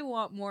 what I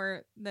want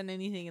more than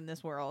anything in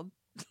this world,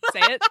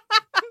 say it,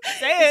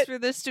 say is for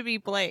this to be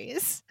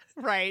Blaze.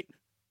 Right.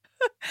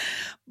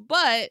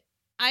 But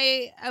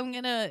I'm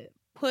going to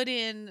put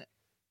in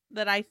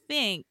that I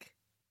think,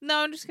 no,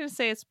 I'm just going to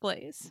say it's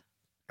Blaze.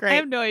 Great. I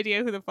have no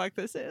idea who the fuck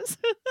this is.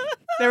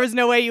 There was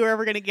no way you were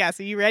ever going to guess.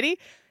 Are you ready?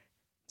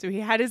 So he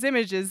had his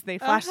images. They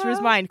flashed through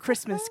his mind.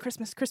 Christmas,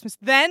 Christmas, Christmas.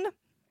 Then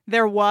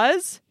there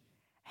was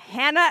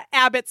Hannah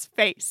Abbott's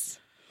face.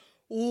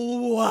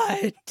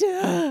 What?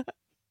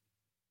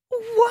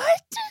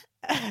 What?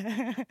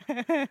 Hannah's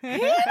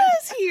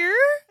here?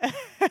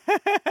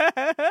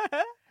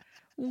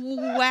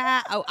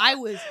 Wow. I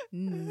was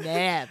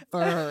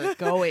never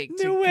going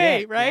to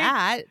get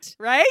that.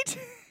 Right?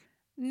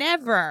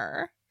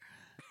 Never.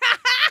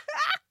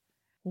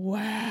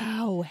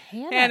 Wow.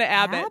 Hannah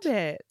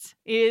Abbott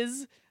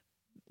is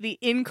the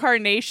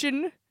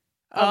incarnation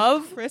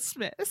of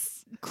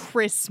Christmas.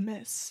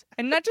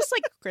 And not just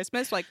like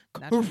Christmas, like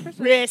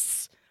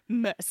Christmas.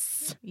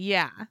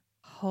 Yeah.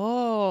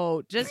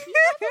 Oh, does he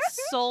have a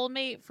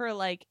soulmate for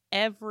like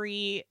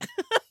every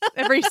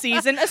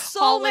season? A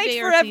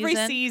soulmate for every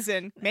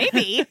season.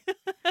 Maybe.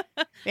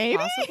 Maybe.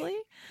 Possibly.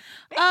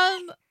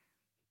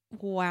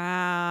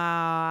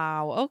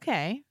 Wow.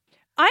 Okay.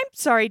 I'm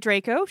sorry,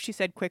 Draco, she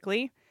said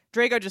quickly.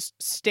 Draco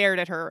just stared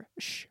at her,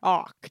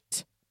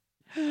 shocked.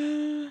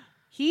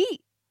 He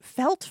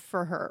felt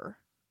for her.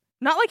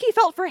 Not like he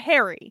felt for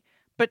Harry,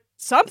 but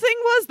something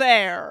was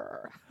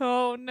there.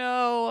 Oh,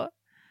 no.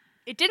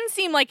 It didn't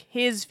seem like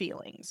his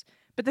feelings,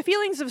 but the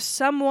feelings of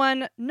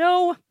something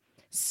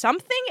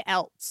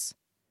else.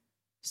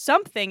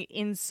 Something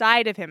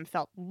inside of him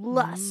felt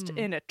lust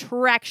and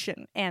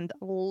attraction and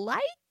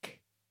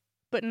like,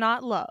 but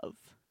not love.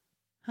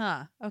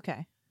 Huh,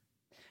 okay.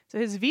 So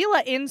his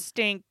Vila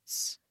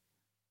instincts,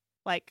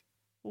 like,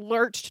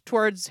 lurched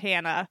towards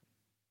Hannah,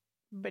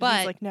 but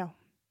he's like, no.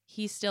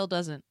 He still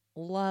doesn't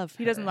love her.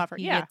 He doesn't love her,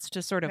 He gets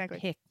to sort of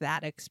pick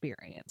that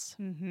experience.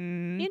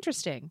 Mm-hmm.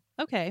 Interesting.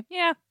 Okay.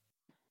 Yeah.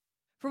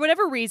 For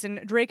whatever reason,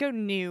 Draco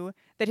knew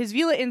that his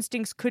Vila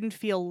instincts couldn't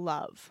feel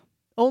love.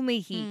 Only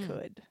he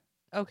could.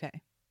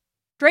 Okay.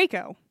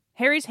 Draco.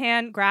 Harry's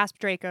hand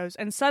grasped Draco's,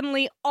 and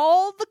suddenly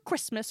all the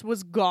Christmas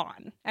was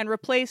gone and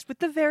replaced with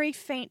the very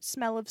faint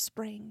smell of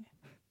spring.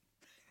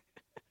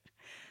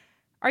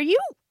 Are you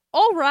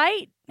all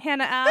right?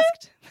 Hannah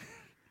asked.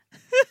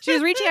 She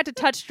was reaching out to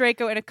touch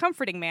Draco in a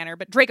comforting manner,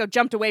 but Draco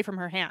jumped away from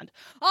her hand.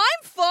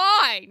 I'm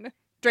fine,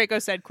 Draco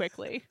said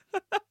quickly.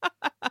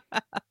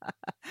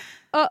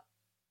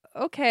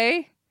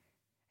 Okay.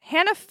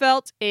 Hannah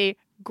felt a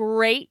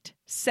great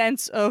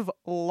sense of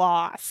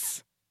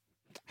loss.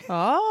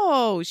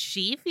 Oh,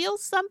 she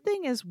feels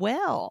something as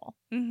well.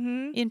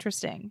 Mm-hmm.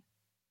 Interesting.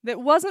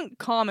 That wasn't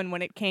common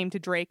when it came to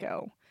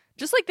Draco.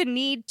 Just like the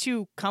need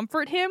to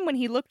comfort him when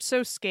he looked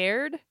so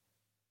scared.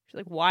 She's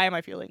like, why am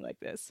I feeling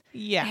like this?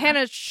 Yeah.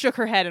 Hannah shook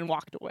her head and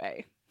walked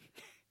away.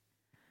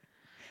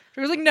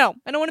 She was like, no,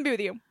 I don't want to be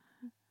with you.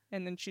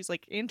 And then she's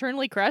like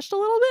internally crushed a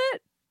little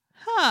bit.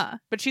 Huh.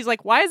 But she's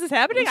like, why is this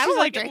happening? I don't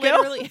like it.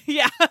 Literally.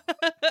 Yeah.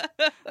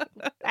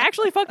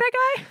 Actually, fuck that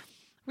guy?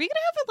 Are we going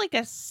to have like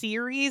a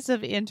series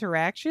of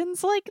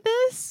interactions like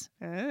this?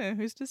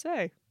 Who's to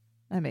say?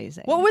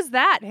 Amazing. What was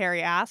that?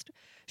 Harry asked.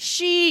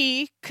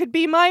 She could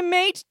be my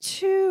mate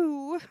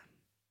too.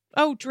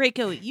 Oh,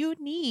 Draco, you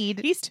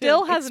need He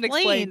still hasn't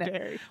explained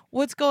Harry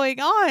what's going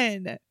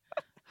on.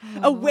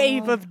 A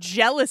wave of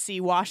jealousy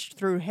washed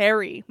through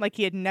Harry like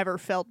he had never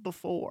felt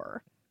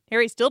before.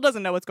 Harry still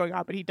doesn't know what's going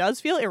on, but he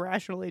does feel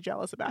irrationally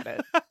jealous about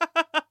it.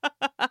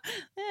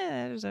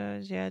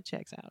 Yeah, it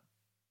checks out.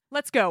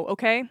 Let's go,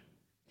 okay?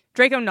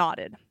 Draco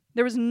nodded.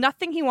 There was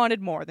nothing he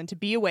wanted more than to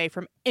be away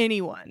from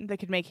anyone that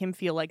could make him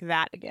feel like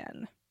that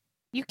again.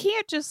 You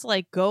can't just,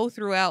 go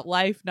throughout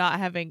life not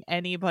having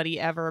anybody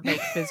ever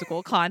make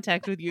physical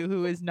contact with you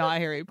who is not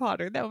Harry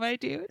Potter, though, my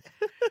dude.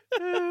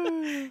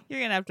 You're going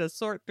to have to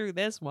sort through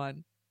this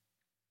one.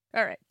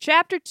 All right,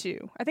 Chapter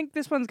 2. I think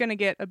this one's going to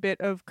get a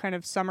bit of kind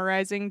of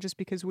summarizing just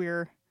because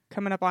we're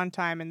coming up on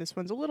time, and this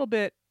one's a little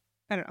bit,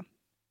 I don't know.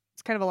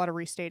 It's kind of a lot of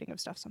restating of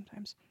stuff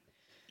sometimes.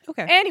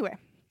 Okay. Anyway,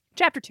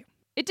 Chapter 2.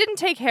 It didn't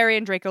take Harry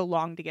and Draco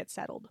long to get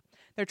settled.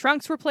 Their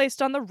trunks were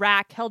placed on the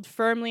rack, held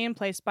firmly in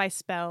place by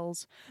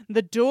spells.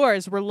 The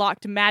doors were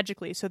locked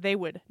magically so they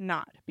would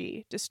not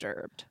be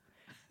disturbed.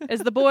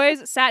 As the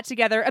boys sat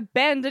together,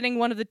 abandoning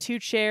one of the 2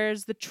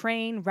 chairs, the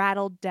train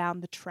rattled down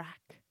the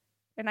track.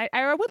 And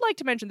I would like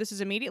to mention this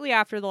is immediately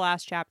after the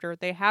last chapter.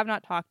 They have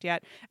not talked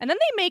yet. And then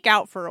they make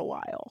out for a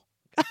while.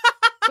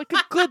 Like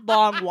a good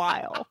long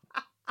while.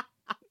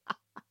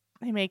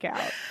 They make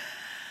out.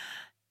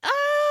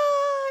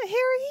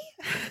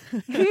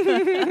 Harry?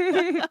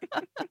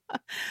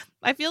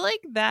 I feel like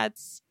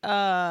that's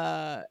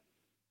not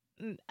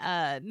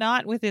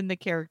within the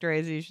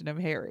characterization of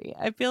Harry.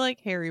 I feel like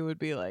Harry would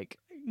be like,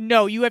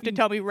 no, you have to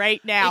tell me right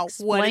now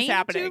what is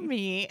happening to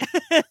me.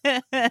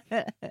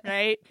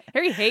 Right?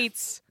 Harry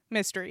hates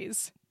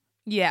mysteries.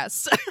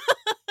 Yes.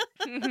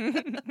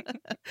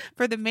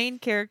 For the main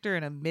character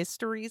in a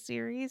mystery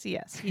series,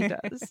 yes, he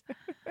does.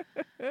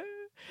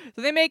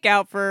 So they make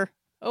out for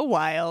a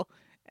while,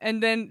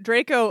 and then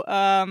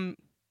Draco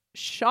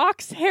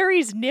shocks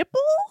Harry's nipple?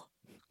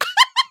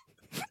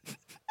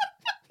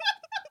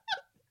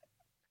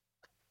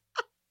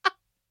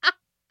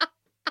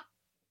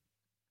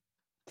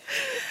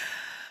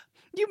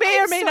 You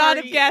may or may not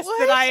have guessed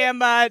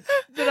that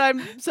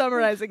I'm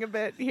summarizing a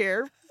bit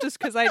here, just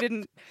because I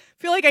didn't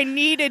feel like I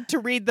needed to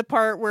read the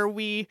part where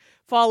we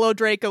follow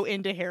Draco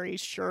into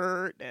Harry's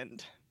shirt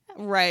and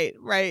right.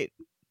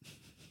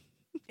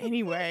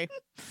 Anyway,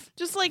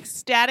 just like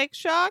static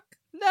shock?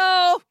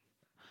 No,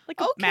 like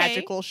a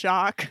magical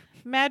shock.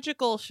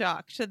 Magical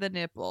shock to the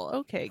nipple.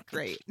 Okay,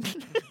 great.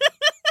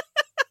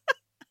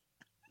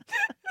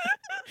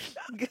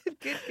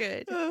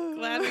 Good.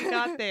 Glad we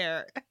got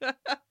there.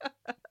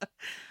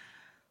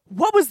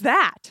 What was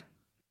that?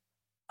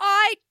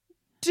 I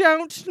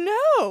don't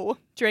know,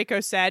 Draco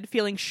said,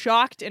 feeling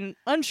shocked and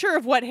unsure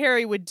of what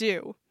Harry would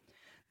do.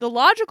 The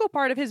logical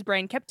part of his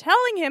brain kept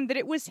telling him that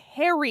it was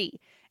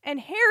Harry, and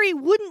Harry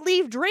wouldn't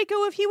leave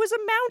Draco if he was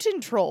a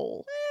mountain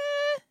troll.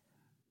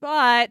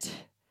 But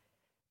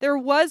there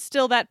was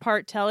still that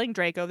part telling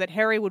Draco that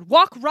Harry would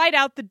walk right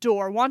out the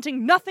door,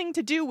 wanting nothing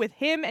to do with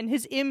him and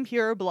his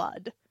impure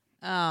blood.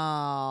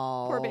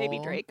 Oh. Poor baby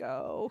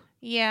Draco.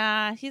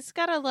 Yeah, he's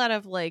got a lot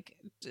of, this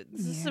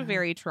is a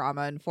very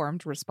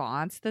trauma-informed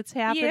response that's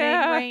happening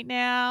right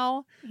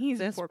now. He's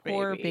this a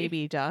poor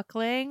baby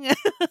duckling.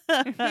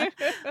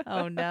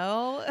 Oh,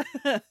 no.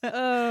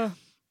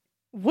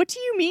 What do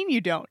you mean you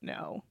don't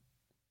know?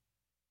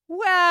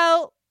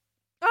 Well,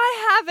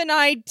 I have an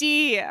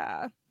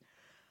idea.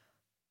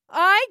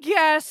 I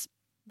guess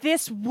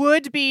this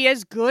would be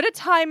as good a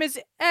time as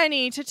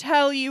any to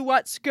tell you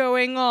what's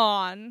going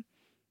on.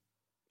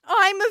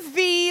 I'm a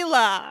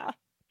Veela.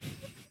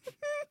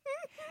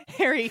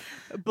 Harry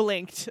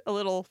blinked, a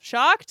little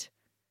shocked.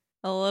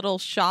 Like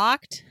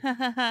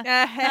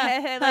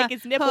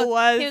his nipple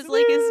was. It was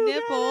like his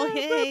nipple.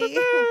 Hey,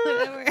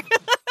 whatever.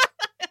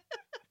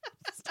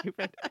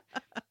 Stupid.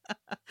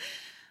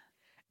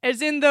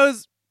 As in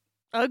those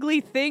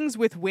ugly things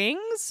with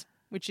wings,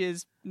 which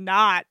is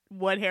not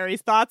what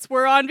Harry's thoughts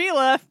were on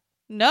Veela.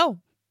 No,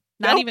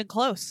 not even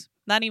close.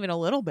 Not even a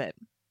little bit.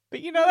 But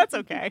that's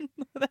okay.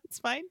 That's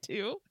fine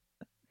too.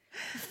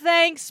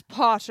 Thanks,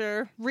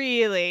 Potter.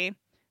 Really.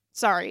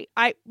 Sorry.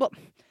 The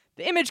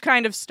image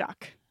kind of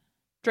stuck.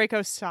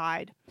 Draco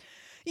sighed.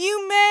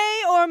 You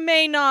may or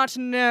may not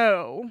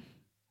know,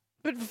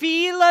 but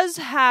Veelas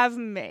have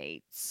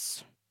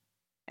mates.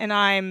 And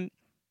I'm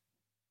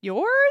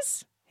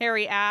yours?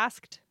 Harry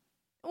asked.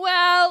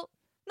 Well,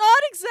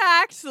 not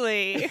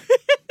exactly.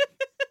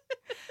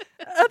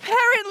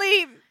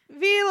 Apparently,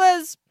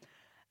 Veelas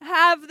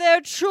have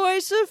their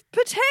choice of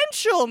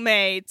potential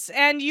mates,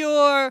 and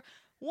you're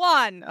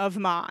one of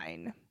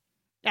mine.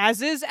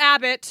 As is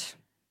Abbott.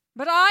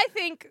 But I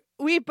think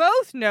we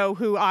both know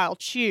who I'll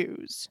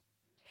choose.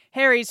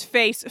 Harry's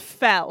face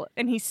fell,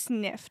 and he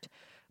sniffed.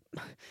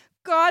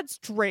 God's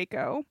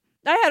Draco.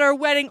 I had our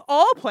wedding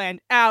all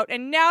planned out,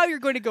 and now you're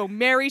going to go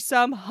marry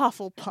some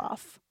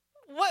Hufflepuff.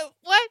 What?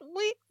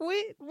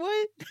 Wait,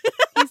 what?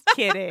 He's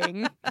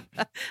kidding.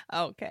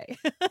 Okay.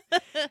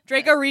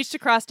 Draco reached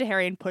across to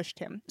Harry and pushed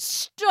him.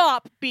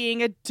 Stop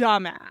being a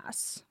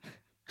dumbass.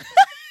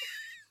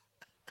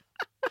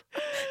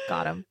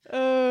 Got him.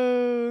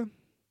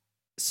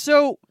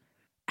 So,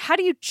 how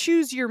do you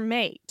choose your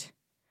mate?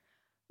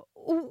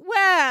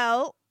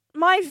 Well,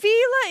 my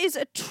Veela is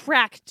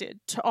attracted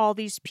to all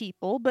these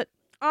people, but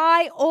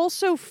I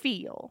also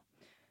feel.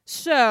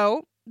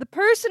 So, the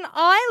person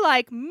I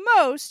like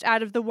most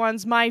out of the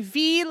ones my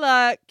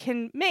Veela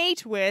can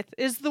mate with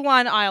is the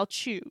one I'll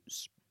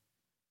choose.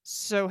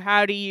 So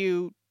how do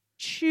you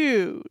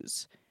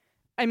choose?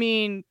 I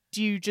mean,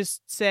 do you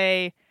just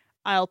say,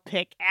 I'll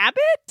pick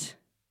Abbott?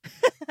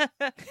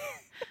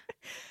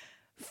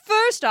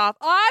 First off,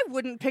 I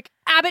wouldn't pick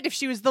Abbott if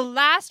she was the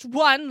last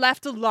one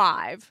left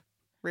alive.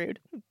 Rude.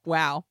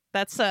 Wow.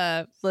 That's,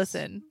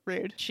 listen.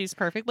 Rude. She's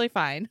perfectly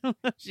fine.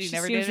 she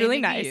never seems did really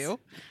anything nice. to you.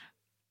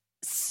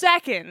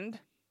 Second,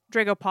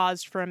 Draco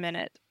paused for a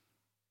minute.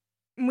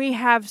 We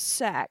have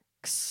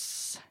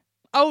sex.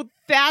 Oh,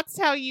 that's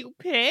how you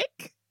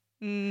pick?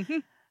 Mm-hmm.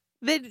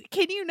 Then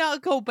can you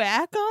not go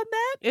back on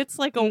that? It's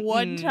like a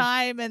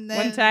one-time and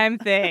then... one-time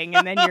thing,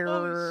 and then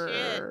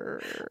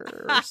you're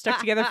stuck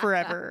together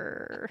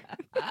forever.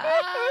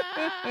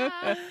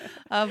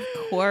 Of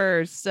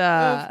course.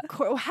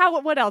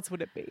 What else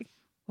would it be?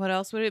 What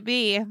else would it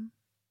be?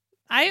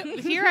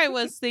 I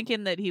was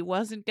thinking that he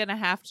wasn't gonna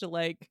have to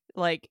like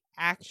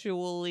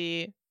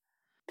actually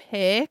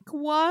pick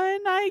one,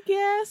 I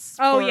guess.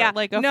 Oh, yeah.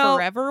 Like a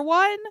forever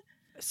one.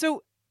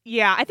 So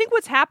yeah, I think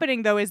what's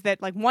happening though is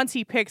that like once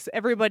he picks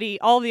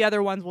everybody, all the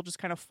other ones will just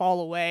kind of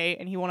fall away,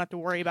 and he won't have to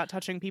worry about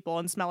touching people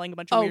and smelling a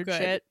bunch of weird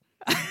shit.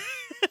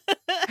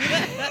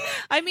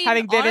 I mean,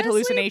 having vivid honestly,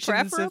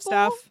 hallucinations and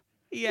stuff.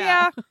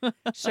 Yeah.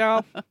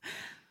 So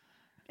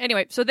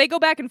anyway, so they go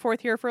back and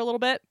forth here for a little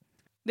bit.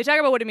 They talk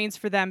about what it means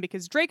for them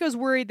because Draco's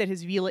worried that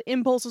his Veela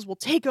impulses will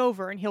take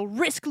over and he'll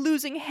risk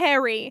losing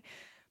Harry.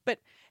 But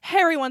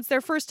Harry wants their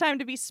first time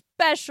to be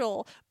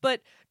special. But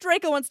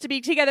Draco wants to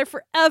be together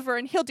forever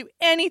and he'll do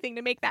anything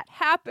to make that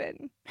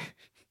happen.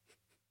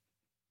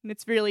 And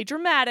it's really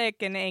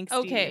dramatic and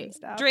angsty and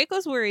stuff.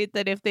 Draco's worried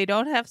that if they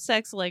don't have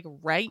sex like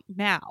right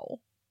now,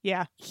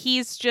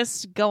 he's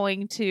just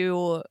going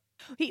to...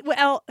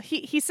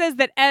 He says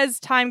that as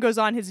time goes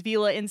on, his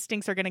Veela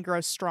instincts are going to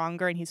grow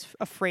stronger, and he's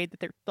afraid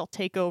that they'll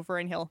take over,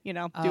 and he'll, do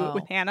it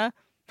with Hannah.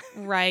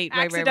 Right.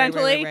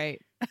 Accidentally.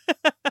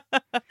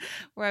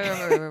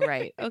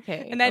 Right.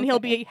 Okay. And then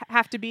he'll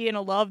have to be in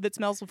a love that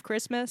smells of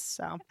Christmas.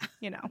 So,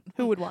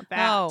 who would want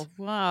that?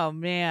 Oh,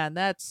 man,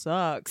 that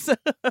sucks.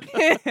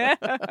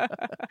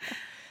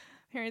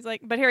 Harry's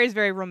like, but Harry's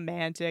very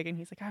romantic, and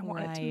he's like, I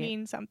want it to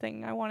mean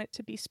something. I want it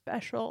to be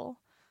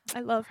special.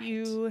 I love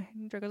you.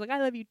 And Draco's like, I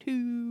love you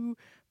too.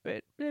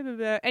 But blah, blah,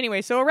 blah.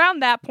 Anyway, so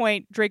around that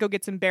point, Draco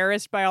gets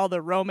embarrassed by all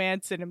the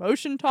romance and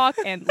emotion talk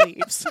and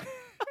leaves.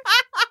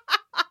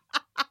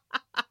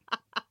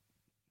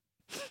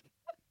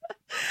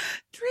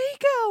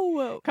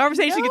 Draco!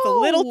 Conversation gets a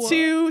little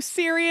too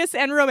serious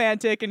and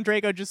romantic, and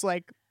Draco just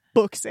like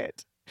books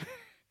it.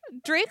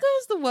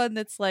 Draco's the one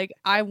that's like,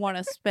 I want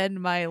to spend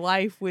my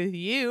life with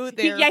you.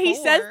 He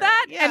says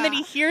that, and then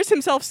he hears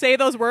himself say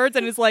those words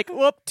and is like,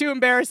 whoop, too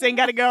embarrassing,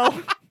 gotta go.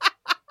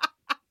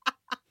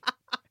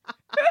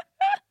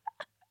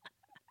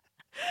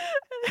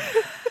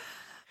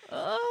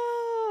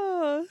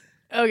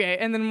 Okay,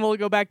 and then we'll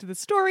go back to the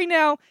story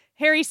now.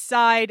 Harry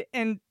sighed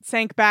and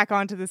sank back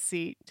onto the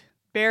seat,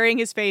 burying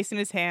his face in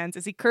his hands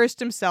as he cursed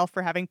himself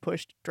for having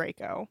pushed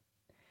Draco.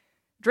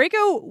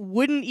 Draco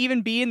wouldn't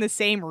even be in the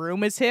same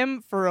room as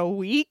him for a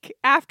week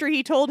after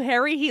he told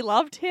Harry he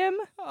loved him.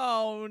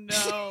 Oh,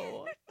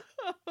 no.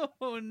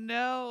 Oh,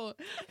 no.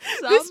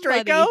 This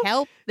Draco,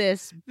 help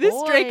this boy.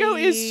 This Draco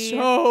is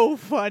so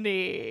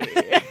funny.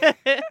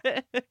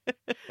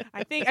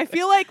 I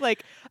feel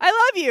like, I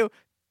love you.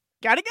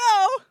 Gotta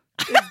go.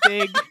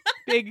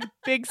 It's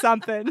big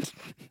something.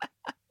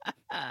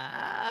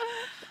 I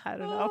don't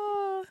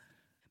know.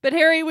 But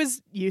Harry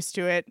was used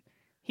to it.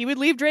 He would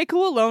leave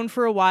Draco alone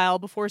for a while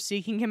before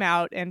seeking him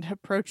out and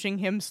approaching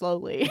him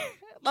slowly.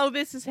 Oh,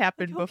 this has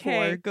happened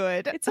before.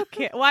 Good. It's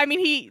okay. Well, I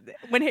mean,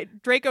 when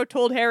Draco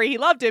told Harry he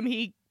loved him,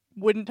 he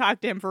wouldn't talk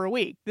to him for a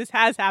week. This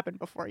has happened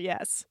before,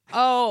 yes.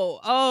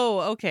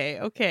 Oh,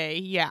 okay,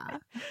 yeah.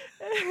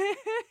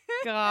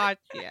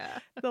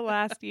 Gotcha. The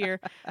last year.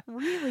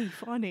 Really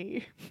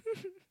funny.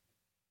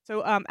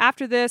 So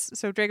after this,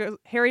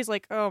 Harry's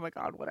like, oh my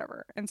God,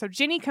 whatever. And so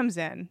Ginny comes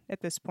in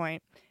at this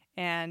point,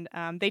 and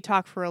they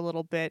talk for a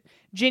little bit.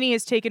 Ginny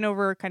has taken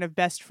over kind of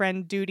best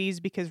friend duties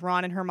because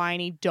Ron and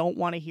Hermione don't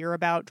want to hear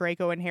about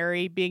Draco and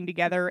Harry being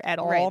together at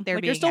all. Right,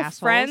 they're still assholes.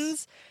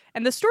 Friends.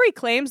 And the story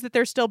claims that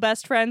they're still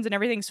best friends and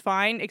everything's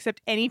fine,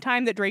 except any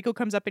time that Draco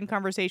comes up in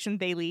conversation,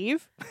 they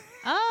leave.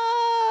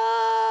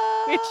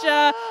 Which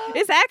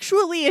is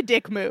actually a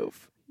dick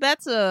move.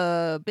 That's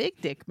a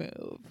big dick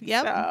move.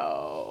 Yep.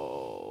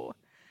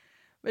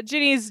 But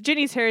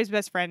Ginny's Harry's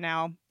best friend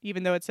now,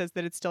 even though it says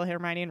that it's still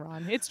Hermione and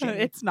Ron. It's Ginny.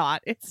 It's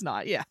not.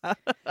 Yeah.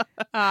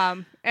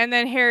 And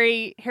then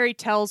Harry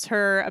tells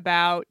her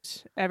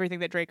about everything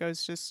that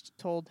Draco's just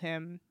told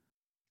him.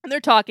 And they're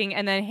talking,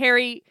 and then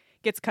Harry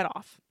gets cut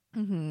off.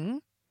 Mm-hmm.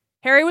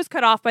 Harry was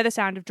cut off by the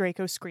sound of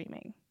Draco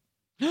screaming.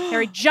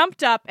 Harry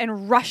jumped up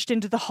and rushed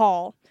into the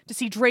hall to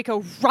see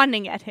Draco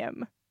running at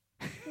him.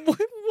 What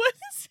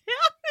is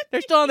happening?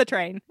 They're still on the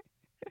train.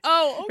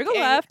 Oh, okay. Draco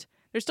left.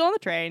 They're still on the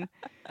train.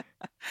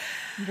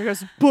 And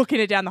Draco's booking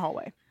it down the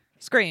hallway.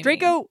 Screaming.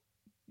 Draco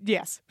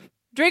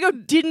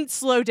didn't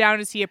slow down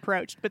as he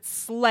approached, but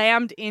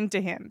slammed into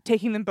him,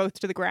 taking them both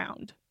to the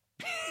ground.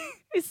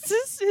 Is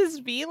this his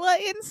Vila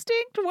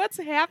instinct? What's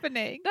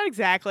happening? Not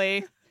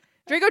exactly.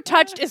 Draco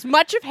touched as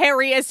much of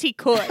Harry as he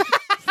could.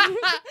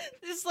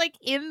 Just like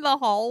in the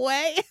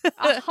hallway.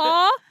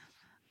 Uh-huh.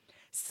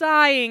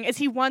 Sighing as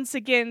he once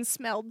again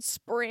smelled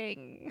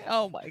spring.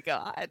 Oh my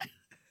god.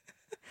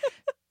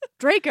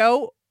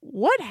 Draco,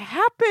 what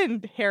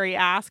happened? Harry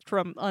asked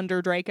from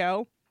under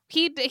Draco.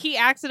 He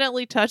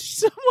accidentally touched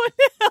someone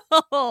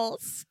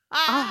else.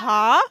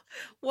 Uh-huh.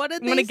 What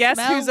did Wanna they guess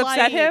smell who's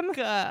upset him?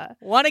 like?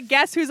 Want to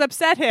guess who's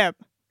upset him?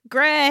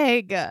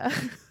 Greg. Oh,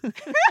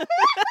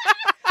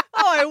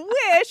 I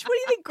wish. What do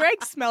you think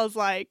Greg smells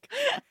like?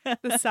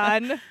 The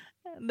sun.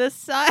 The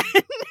sun.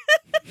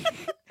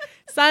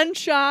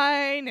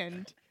 Sunshine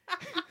and...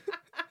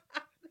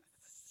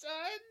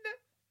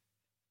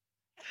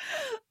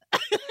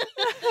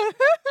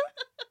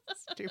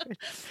 Stupid.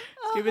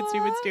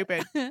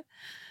 Stupid.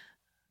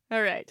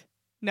 All right.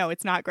 No,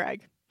 it's not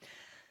Greg.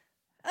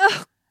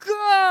 Oh,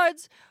 God.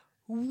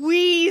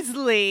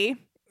 Weasley.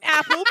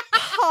 Apple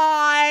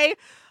pie.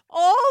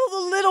 All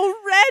the little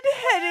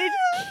red-headed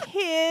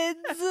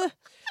kids.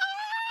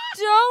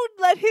 Don't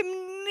let him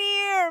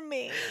near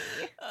me.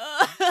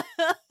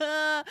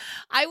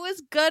 I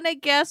was gonna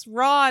guess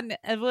Ron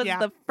was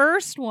the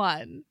first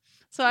one.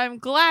 So I'm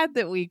glad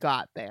that we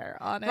got there,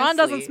 honestly. Ron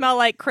doesn't smell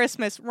like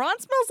Christmas. Ron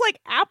smells like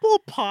apple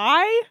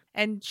pie.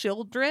 And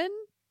children.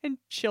 And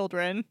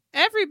children.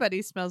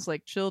 Everybody smells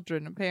like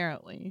children,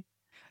 apparently.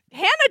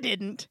 Hannah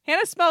didn't.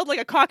 Hannah smelled like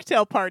a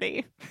cocktail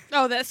party.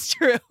 Oh, that's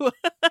true.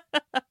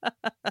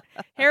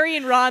 Harry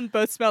and Ron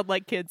both smelled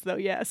like kids, though,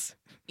 yes.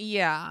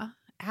 Yeah.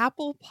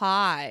 Apple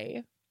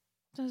pie.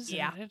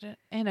 Yeah.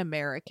 An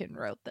American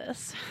wrote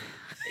this.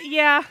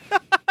 Yeah.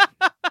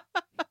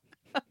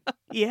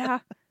 Yeah.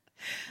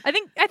 I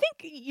think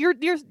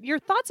your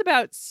thoughts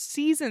about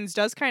seasons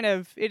does kind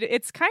of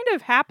it's kind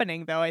of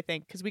happening though, I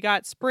think, because we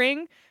got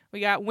spring,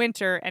 we got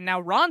winter, and now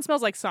Ron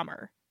smells like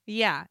summer.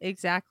 Yeah,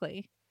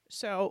 exactly.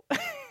 So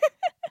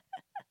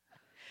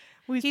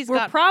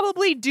we're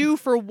probably due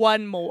for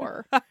one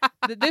more.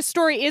 This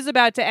story is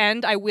about to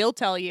end, I will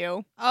tell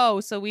you. Oh,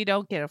 so we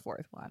don't get a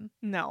fourth one.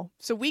 No.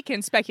 So we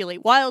can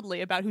speculate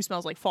wildly about who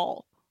smells like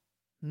fall.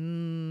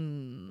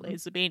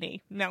 Blaze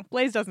Zabini. No,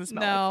 Blaze doesn't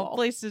smell like fall. No,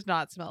 Blaze does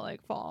not smell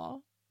like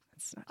fall.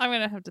 I'm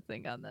going to have to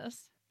think on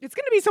this. It's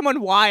going to be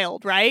someone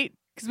wild, right?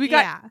 Because we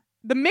got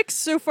the mix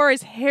so far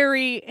is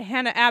Harry,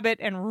 Hannah Abbott,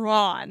 and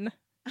Ron.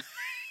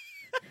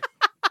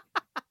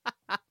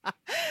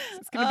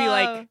 It's going to be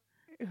like,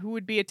 who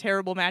would be a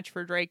terrible match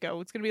for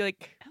Draco? It's going to be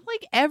like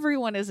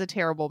everyone is a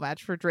terrible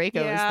match for Draco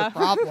is the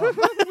problem.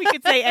 We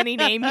could say any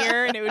name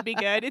here and it would be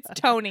good. It's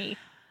Tony.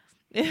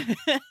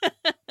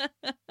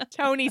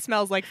 Tony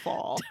smells like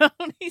fall.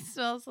 Tony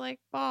smells like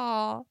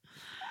fall.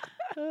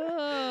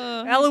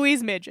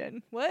 Eloise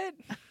Midgen. What?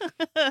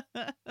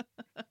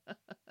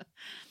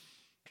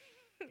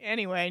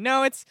 Anyway,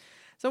 no, it's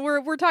so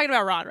we're talking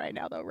about Ron right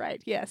now, though,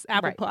 right? Yes,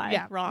 apple pie.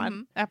 Yeah,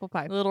 Ron, apple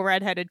pie. Little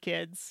redheaded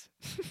kids.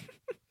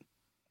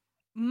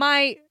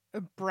 My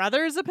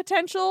brother's a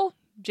potential?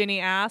 Ginny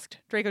asked.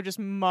 Draco just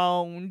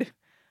moaned.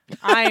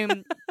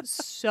 I'm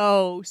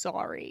so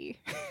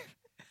sorry.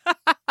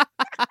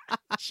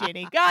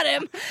 Ginny got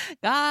him.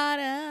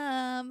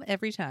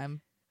 Every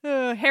time.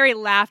 Harry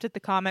laughed at the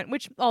comment,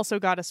 which also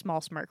got a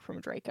small smirk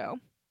from Draco.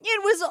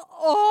 It was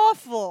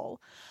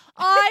awful.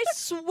 I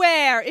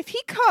swear, if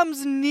he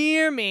comes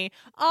near me,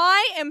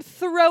 I am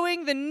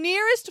throwing the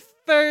nearest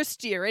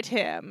first year at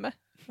him.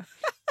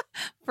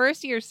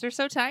 First years, they're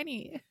so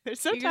tiny. They're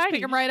so you tiny. Just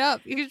pick them right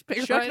up. You can just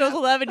pick Chuck those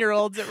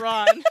 11-year-olds at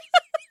Ron.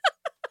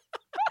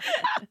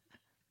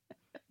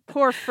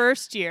 Poor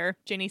first year,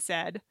 Ginny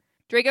said.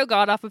 Draco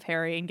got off of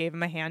Harry and gave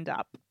him a hand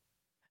up.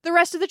 The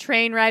rest of the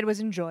train ride was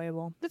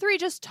enjoyable. The three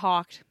just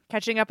talked,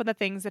 catching up on the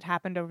things that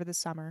happened over the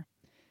summer.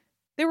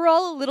 They were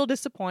all a little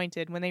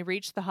disappointed when they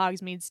reached the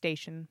Hogsmeade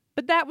station,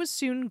 but that was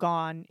soon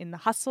gone in the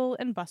hustle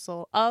and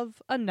bustle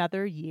of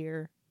another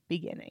year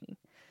beginning.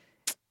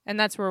 And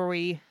that's where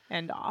we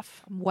end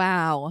off.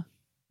 Wow.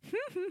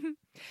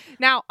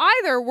 Now,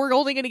 either we're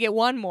only going to get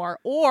one more,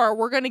 or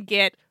we're going to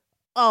get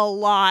a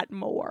lot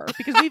more.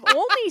 Because we've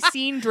only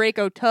seen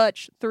Draco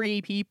touch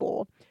 3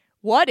 people.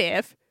 What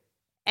if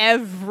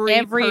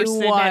every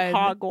person at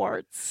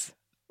Hogwarts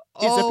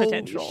is a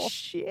potential?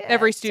 Shit.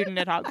 Every student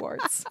at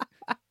Hogwarts.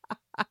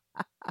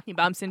 He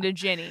bumps into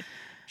Ginny.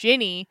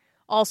 Ginny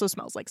also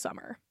smells like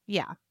summer.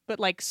 Yeah. But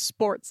like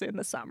sports in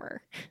the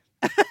summer.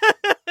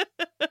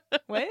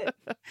 What?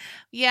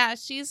 Yeah,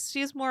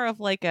 she's more of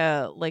like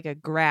a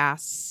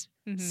grass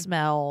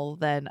smell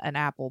than an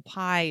apple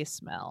pie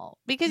smell.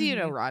 Because you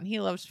know Ron, he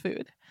loves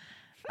food.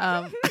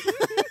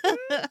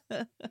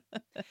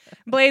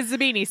 Blaze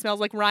Zabini smells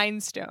like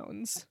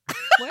rhinestones.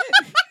 What?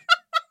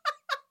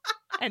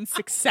 And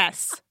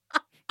success.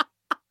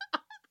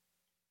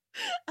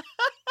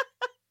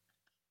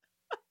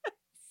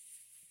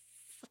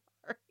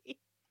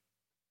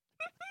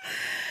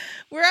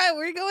 We're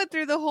We're going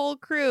through the whole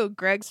crew.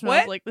 Greg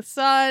smells like the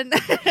sun.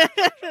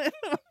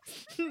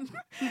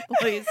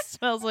 Blaze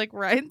smells like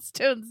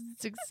rhinestones and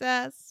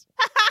success.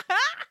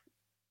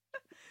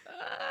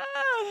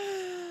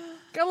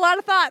 Got a lot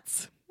of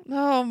thoughts.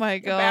 Oh my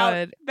god.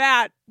 About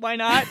that. Why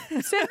not?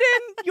 Send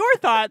in your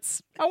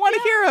thoughts. I want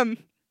to hear them.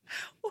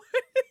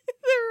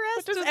 The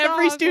rest of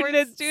every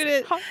the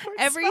student, Hogwarts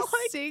every smell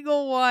like?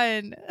 single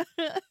one.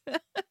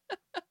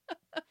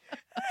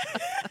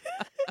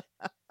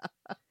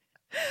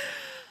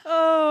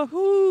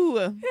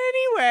 Oh,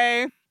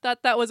 anyway,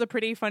 thought that was a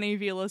pretty funny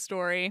Vila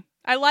story.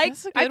 I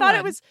thought one.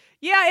 it was,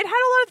 it had a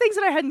lot of things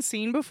that I hadn't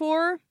seen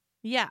before.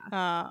 Yeah.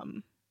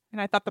 And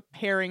I thought the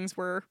pairings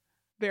were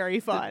very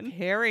fun. The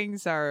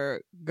pairings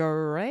are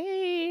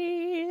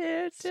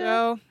great.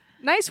 So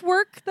nice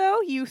work,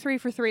 though. You 3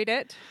 for 3'd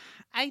it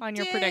on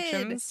your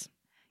predictions.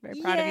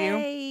 Very proud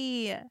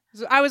Yay. of you.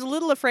 So I was a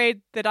little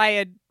afraid that I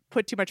had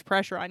put too much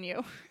pressure on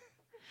you.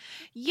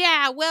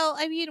 Yeah, well,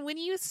 I mean, when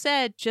you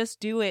said just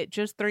do it,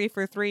 just 3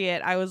 for 3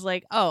 it, I was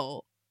like,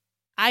 oh,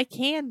 I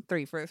can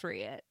 3 for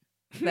 3 it.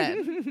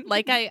 Then,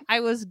 like, I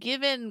was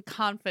given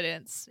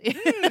confidence.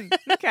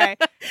 Okay.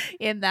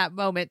 In that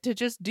moment to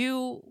just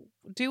do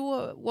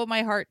what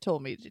my heart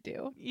told me to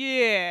do.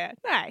 Yeah,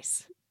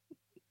 nice.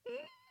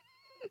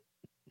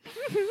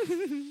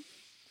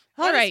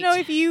 Let us know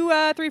if you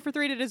 3 for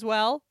 3'd it as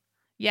well.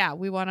 Yeah,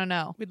 we want to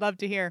know. We'd love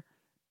to hear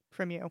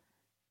from you.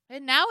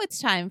 And now it's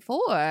time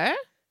for a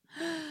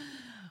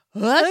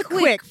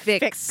quick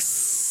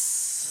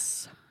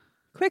fix.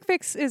 Quick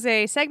fix is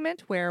a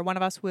segment where one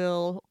of us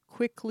will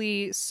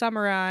quickly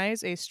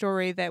summarize a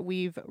story that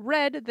we've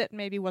read that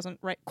maybe wasn't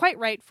quite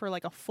right for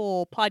like a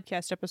full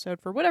podcast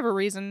episode for whatever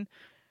reason.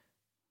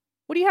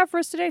 What do you have for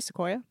us today,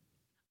 Sequoia?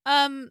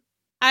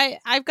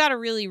 I've got a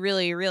really,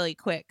 really, really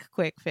quick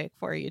fix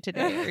for you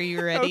today. Are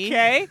you ready?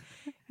 Okay.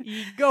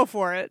 You go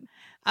for it.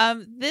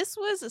 This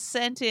was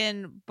sent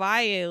in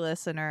by a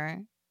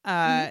listener.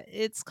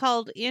 It's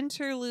called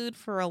Interlude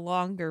for a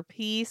Longer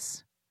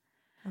Peace.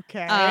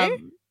 Okay.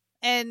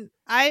 And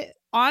I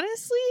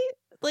honestly,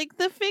 like,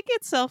 the fic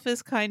itself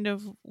is kind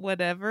of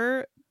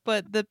whatever,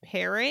 but the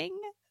pairing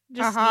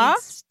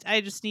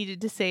I just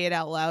needed to say it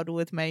out loud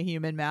with my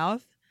human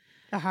mouth.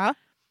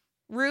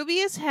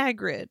 Rubius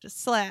Hagrid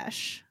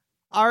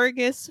 /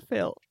 Argus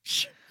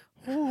Filch.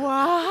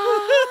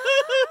 What?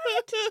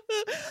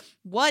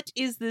 What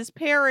is this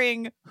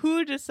pairing?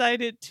 Who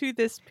decided to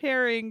this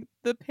pairing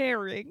the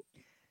pairing?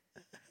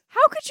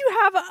 How could you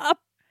have a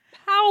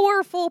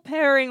powerful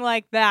pairing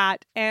like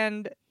that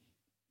and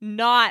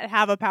not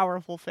have a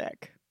powerful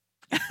fic?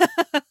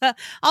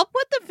 I'll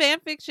put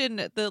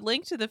the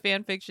link to the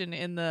fan fiction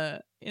in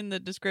the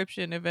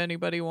description if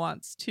anybody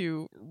wants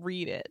to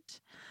read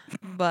it.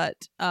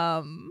 But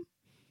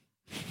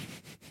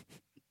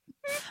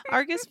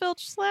Argus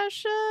Filch /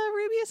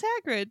 Rubius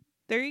Hagrid.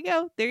 There you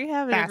go. There you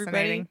have it,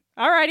 everybody.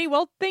 Alrighty,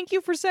 well, thank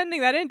you for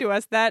sending that in to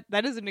us. That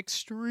is an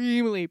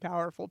extremely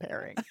powerful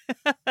pairing.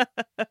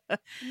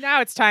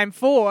 Now it's time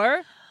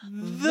for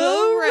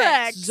the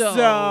Rec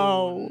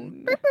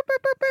Zone.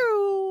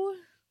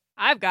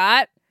 I've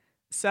got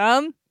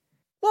some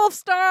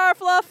Wolfstar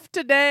fluff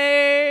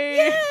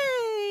today.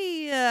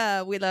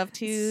 Yay! We love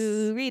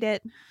to read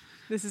it.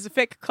 This is a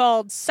fic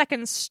called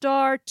Second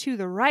Star to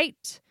the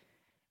Right.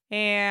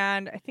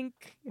 And I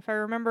think, if I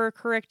remember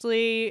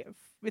correctly,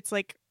 it's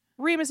like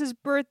Remus's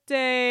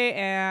birthday,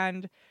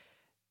 and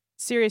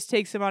Sirius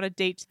takes him on a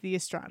date to the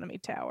astronomy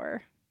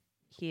tower.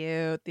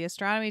 Cute. The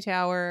astronomy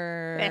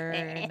tower.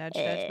 Nudge,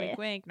 nudge, wink,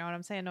 wink. Know what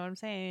I'm saying?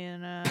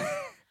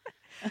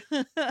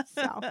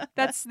 So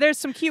there's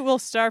some cute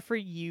Wolfstar for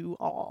you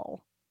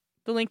all.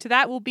 The link to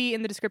that will be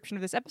in the description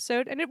of this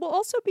episode, and it will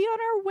also be on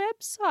our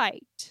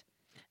website.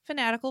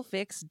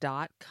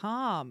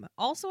 Fanaticalfix.com.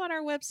 Also on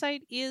our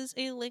website is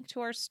a link to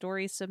our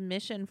story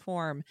submission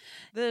form.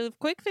 The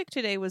quick fic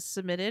today was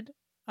submitted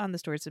on the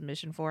story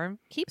submission form.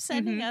 Keep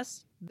sending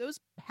us those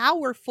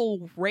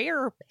powerful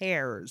rare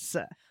pairs.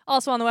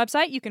 Also on the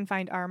website, you can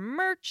find our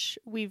merch.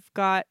 We've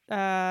got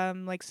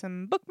like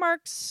some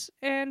bookmarks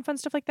and fun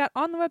stuff like that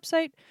on the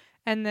website.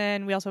 And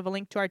then we also have a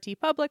link to our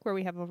TeePublic where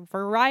we have a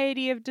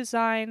variety of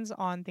designs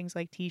on things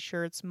like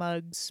t-shirts,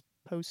 mugs,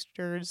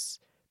 posters,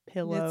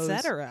 pillows,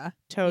 etc.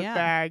 Tote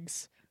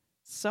bags.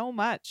 So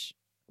much.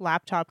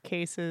 Laptop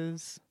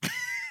cases.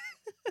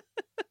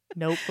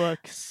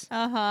 Notebooks.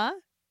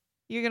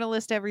 You're going to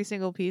list every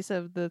single piece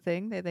of the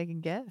thing that they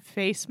can get?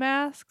 Face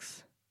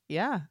masks.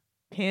 Yeah.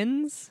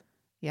 Pins.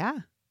 Yeah.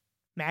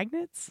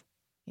 Magnets.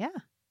 Yeah.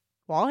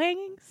 Wall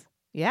hangings.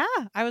 Yeah.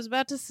 I was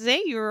about to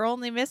say you were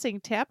only missing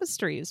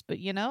tapestries, but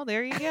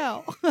there you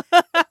go.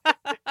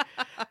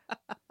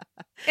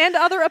 And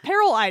other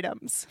apparel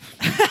items.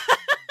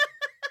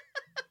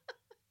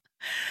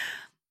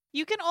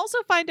 You can also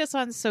find us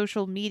on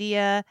social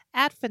media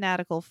at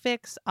Fanatical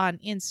Fix on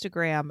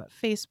Instagram,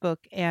 Facebook,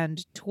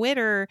 and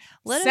Twitter.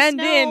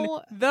 Send in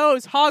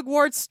those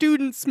Hogwarts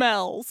student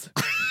smells.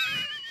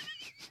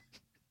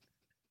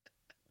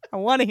 I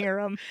want to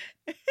hear them.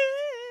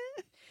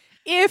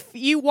 If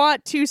you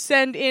want to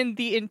send in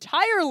the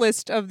entire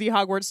list of the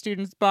Hogwarts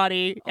students'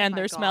 body and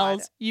their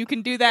smells, you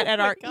can do that at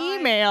our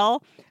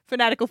email,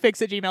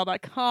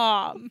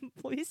 fanaticalfix@gmail.com.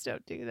 Please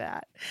don't do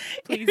that.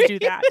 Please do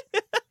that.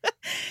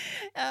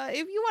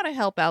 If you want to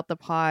help out the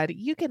pod,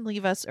 you can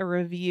leave us a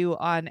review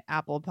on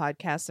Apple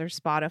Podcasts or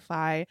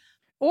Spotify.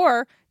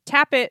 Or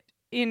tap it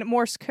in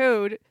Morse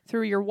code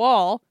through your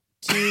wall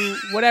to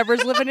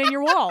whatever's living in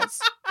your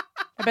walls.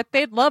 I bet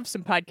they'd love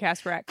some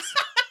podcast recs.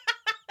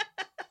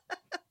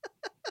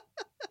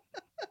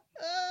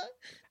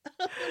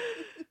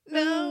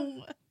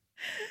 No.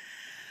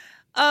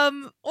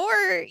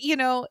 Or,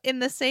 in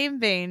the same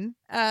vein,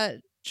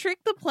 Trick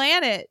the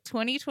Planet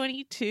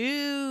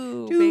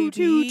 2022.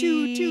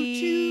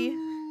 Baby.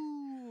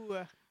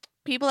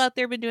 People out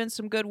there been doing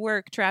some good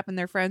work trapping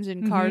their friends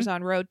in cars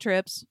on road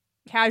trips.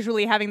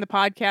 Casually having the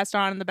podcast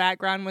on in the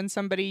background when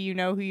somebody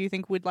who you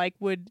think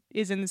would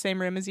is in the same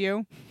room as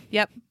you.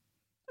 Yep.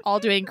 All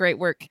doing great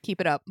work.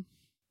 Keep it up.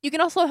 You can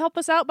also help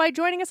us out by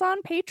joining us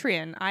on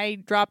Patreon.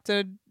 I dropped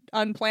an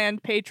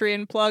unplanned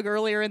Patreon plug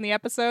earlier in the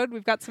episode.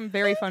 We've got some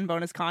very fun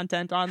bonus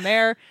content on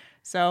there,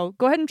 so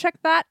go ahead and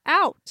check that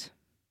out.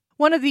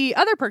 One of the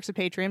other perks of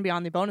Patreon,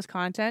 beyond the bonus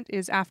content,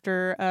 is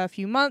after a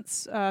few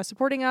months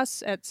supporting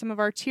us at some of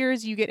our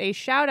tiers, you get a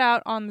shout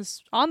out on the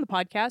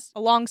podcast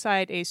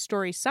alongside a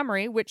story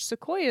summary, which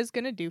Sequoia is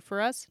going to do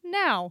for us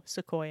now.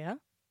 Sequoia.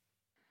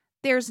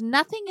 There's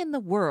nothing in the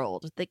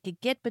world that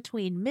could get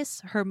between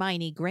Miss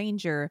Hermione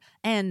Granger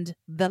and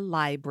the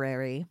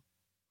library.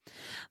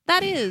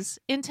 That is,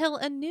 until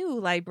a new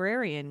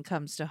librarian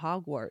comes to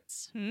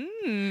Hogwarts.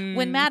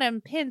 When Madame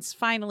Pince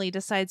finally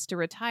decides to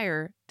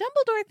retire,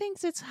 Dumbledore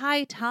thinks it's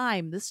high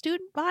time the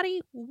student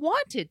body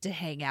wanted to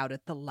hang out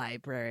at the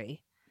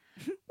library.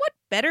 What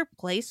better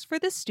place for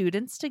the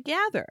students to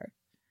gather?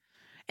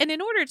 And in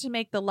order to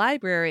make the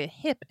library a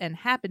hip and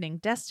happening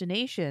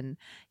destination,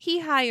 he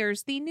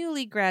hires the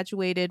newly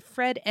graduated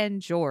Fred and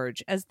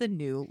George as the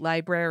new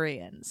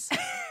librarians.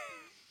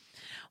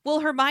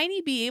 Will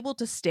Hermione be able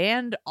to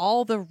stand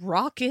all the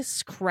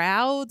raucous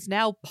crowds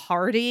now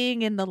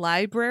partying in the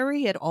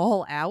library at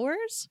all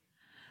hours?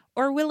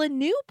 Or will a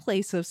new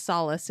place of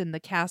solace in the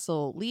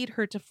castle lead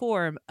her to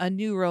form a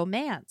new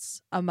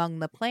romance among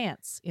the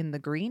plants in the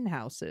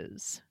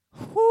greenhouses?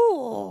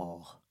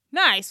 Ooh,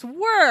 nice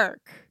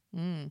work.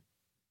 Sometimes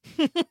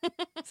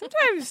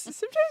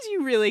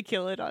you really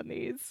kill it on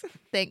these.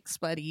 Thanks,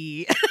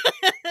 buddy.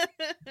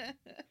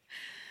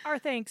 Our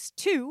thanks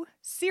to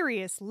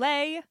Sirius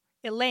Lay,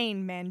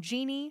 Elaine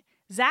Mangini,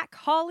 Zach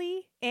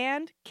Hawley,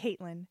 and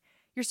Caitlin.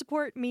 Your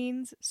support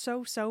means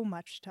so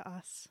much to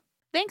us.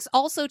 Thanks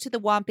also to the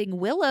Whomping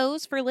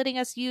Willows for letting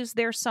us use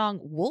their song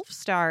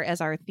Wolfstar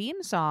as our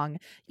theme song.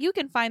 You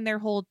can find their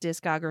whole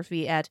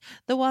discography at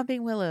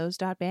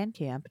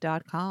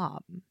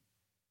thewhompingwillows.bandcamp.com.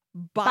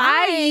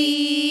 Bye!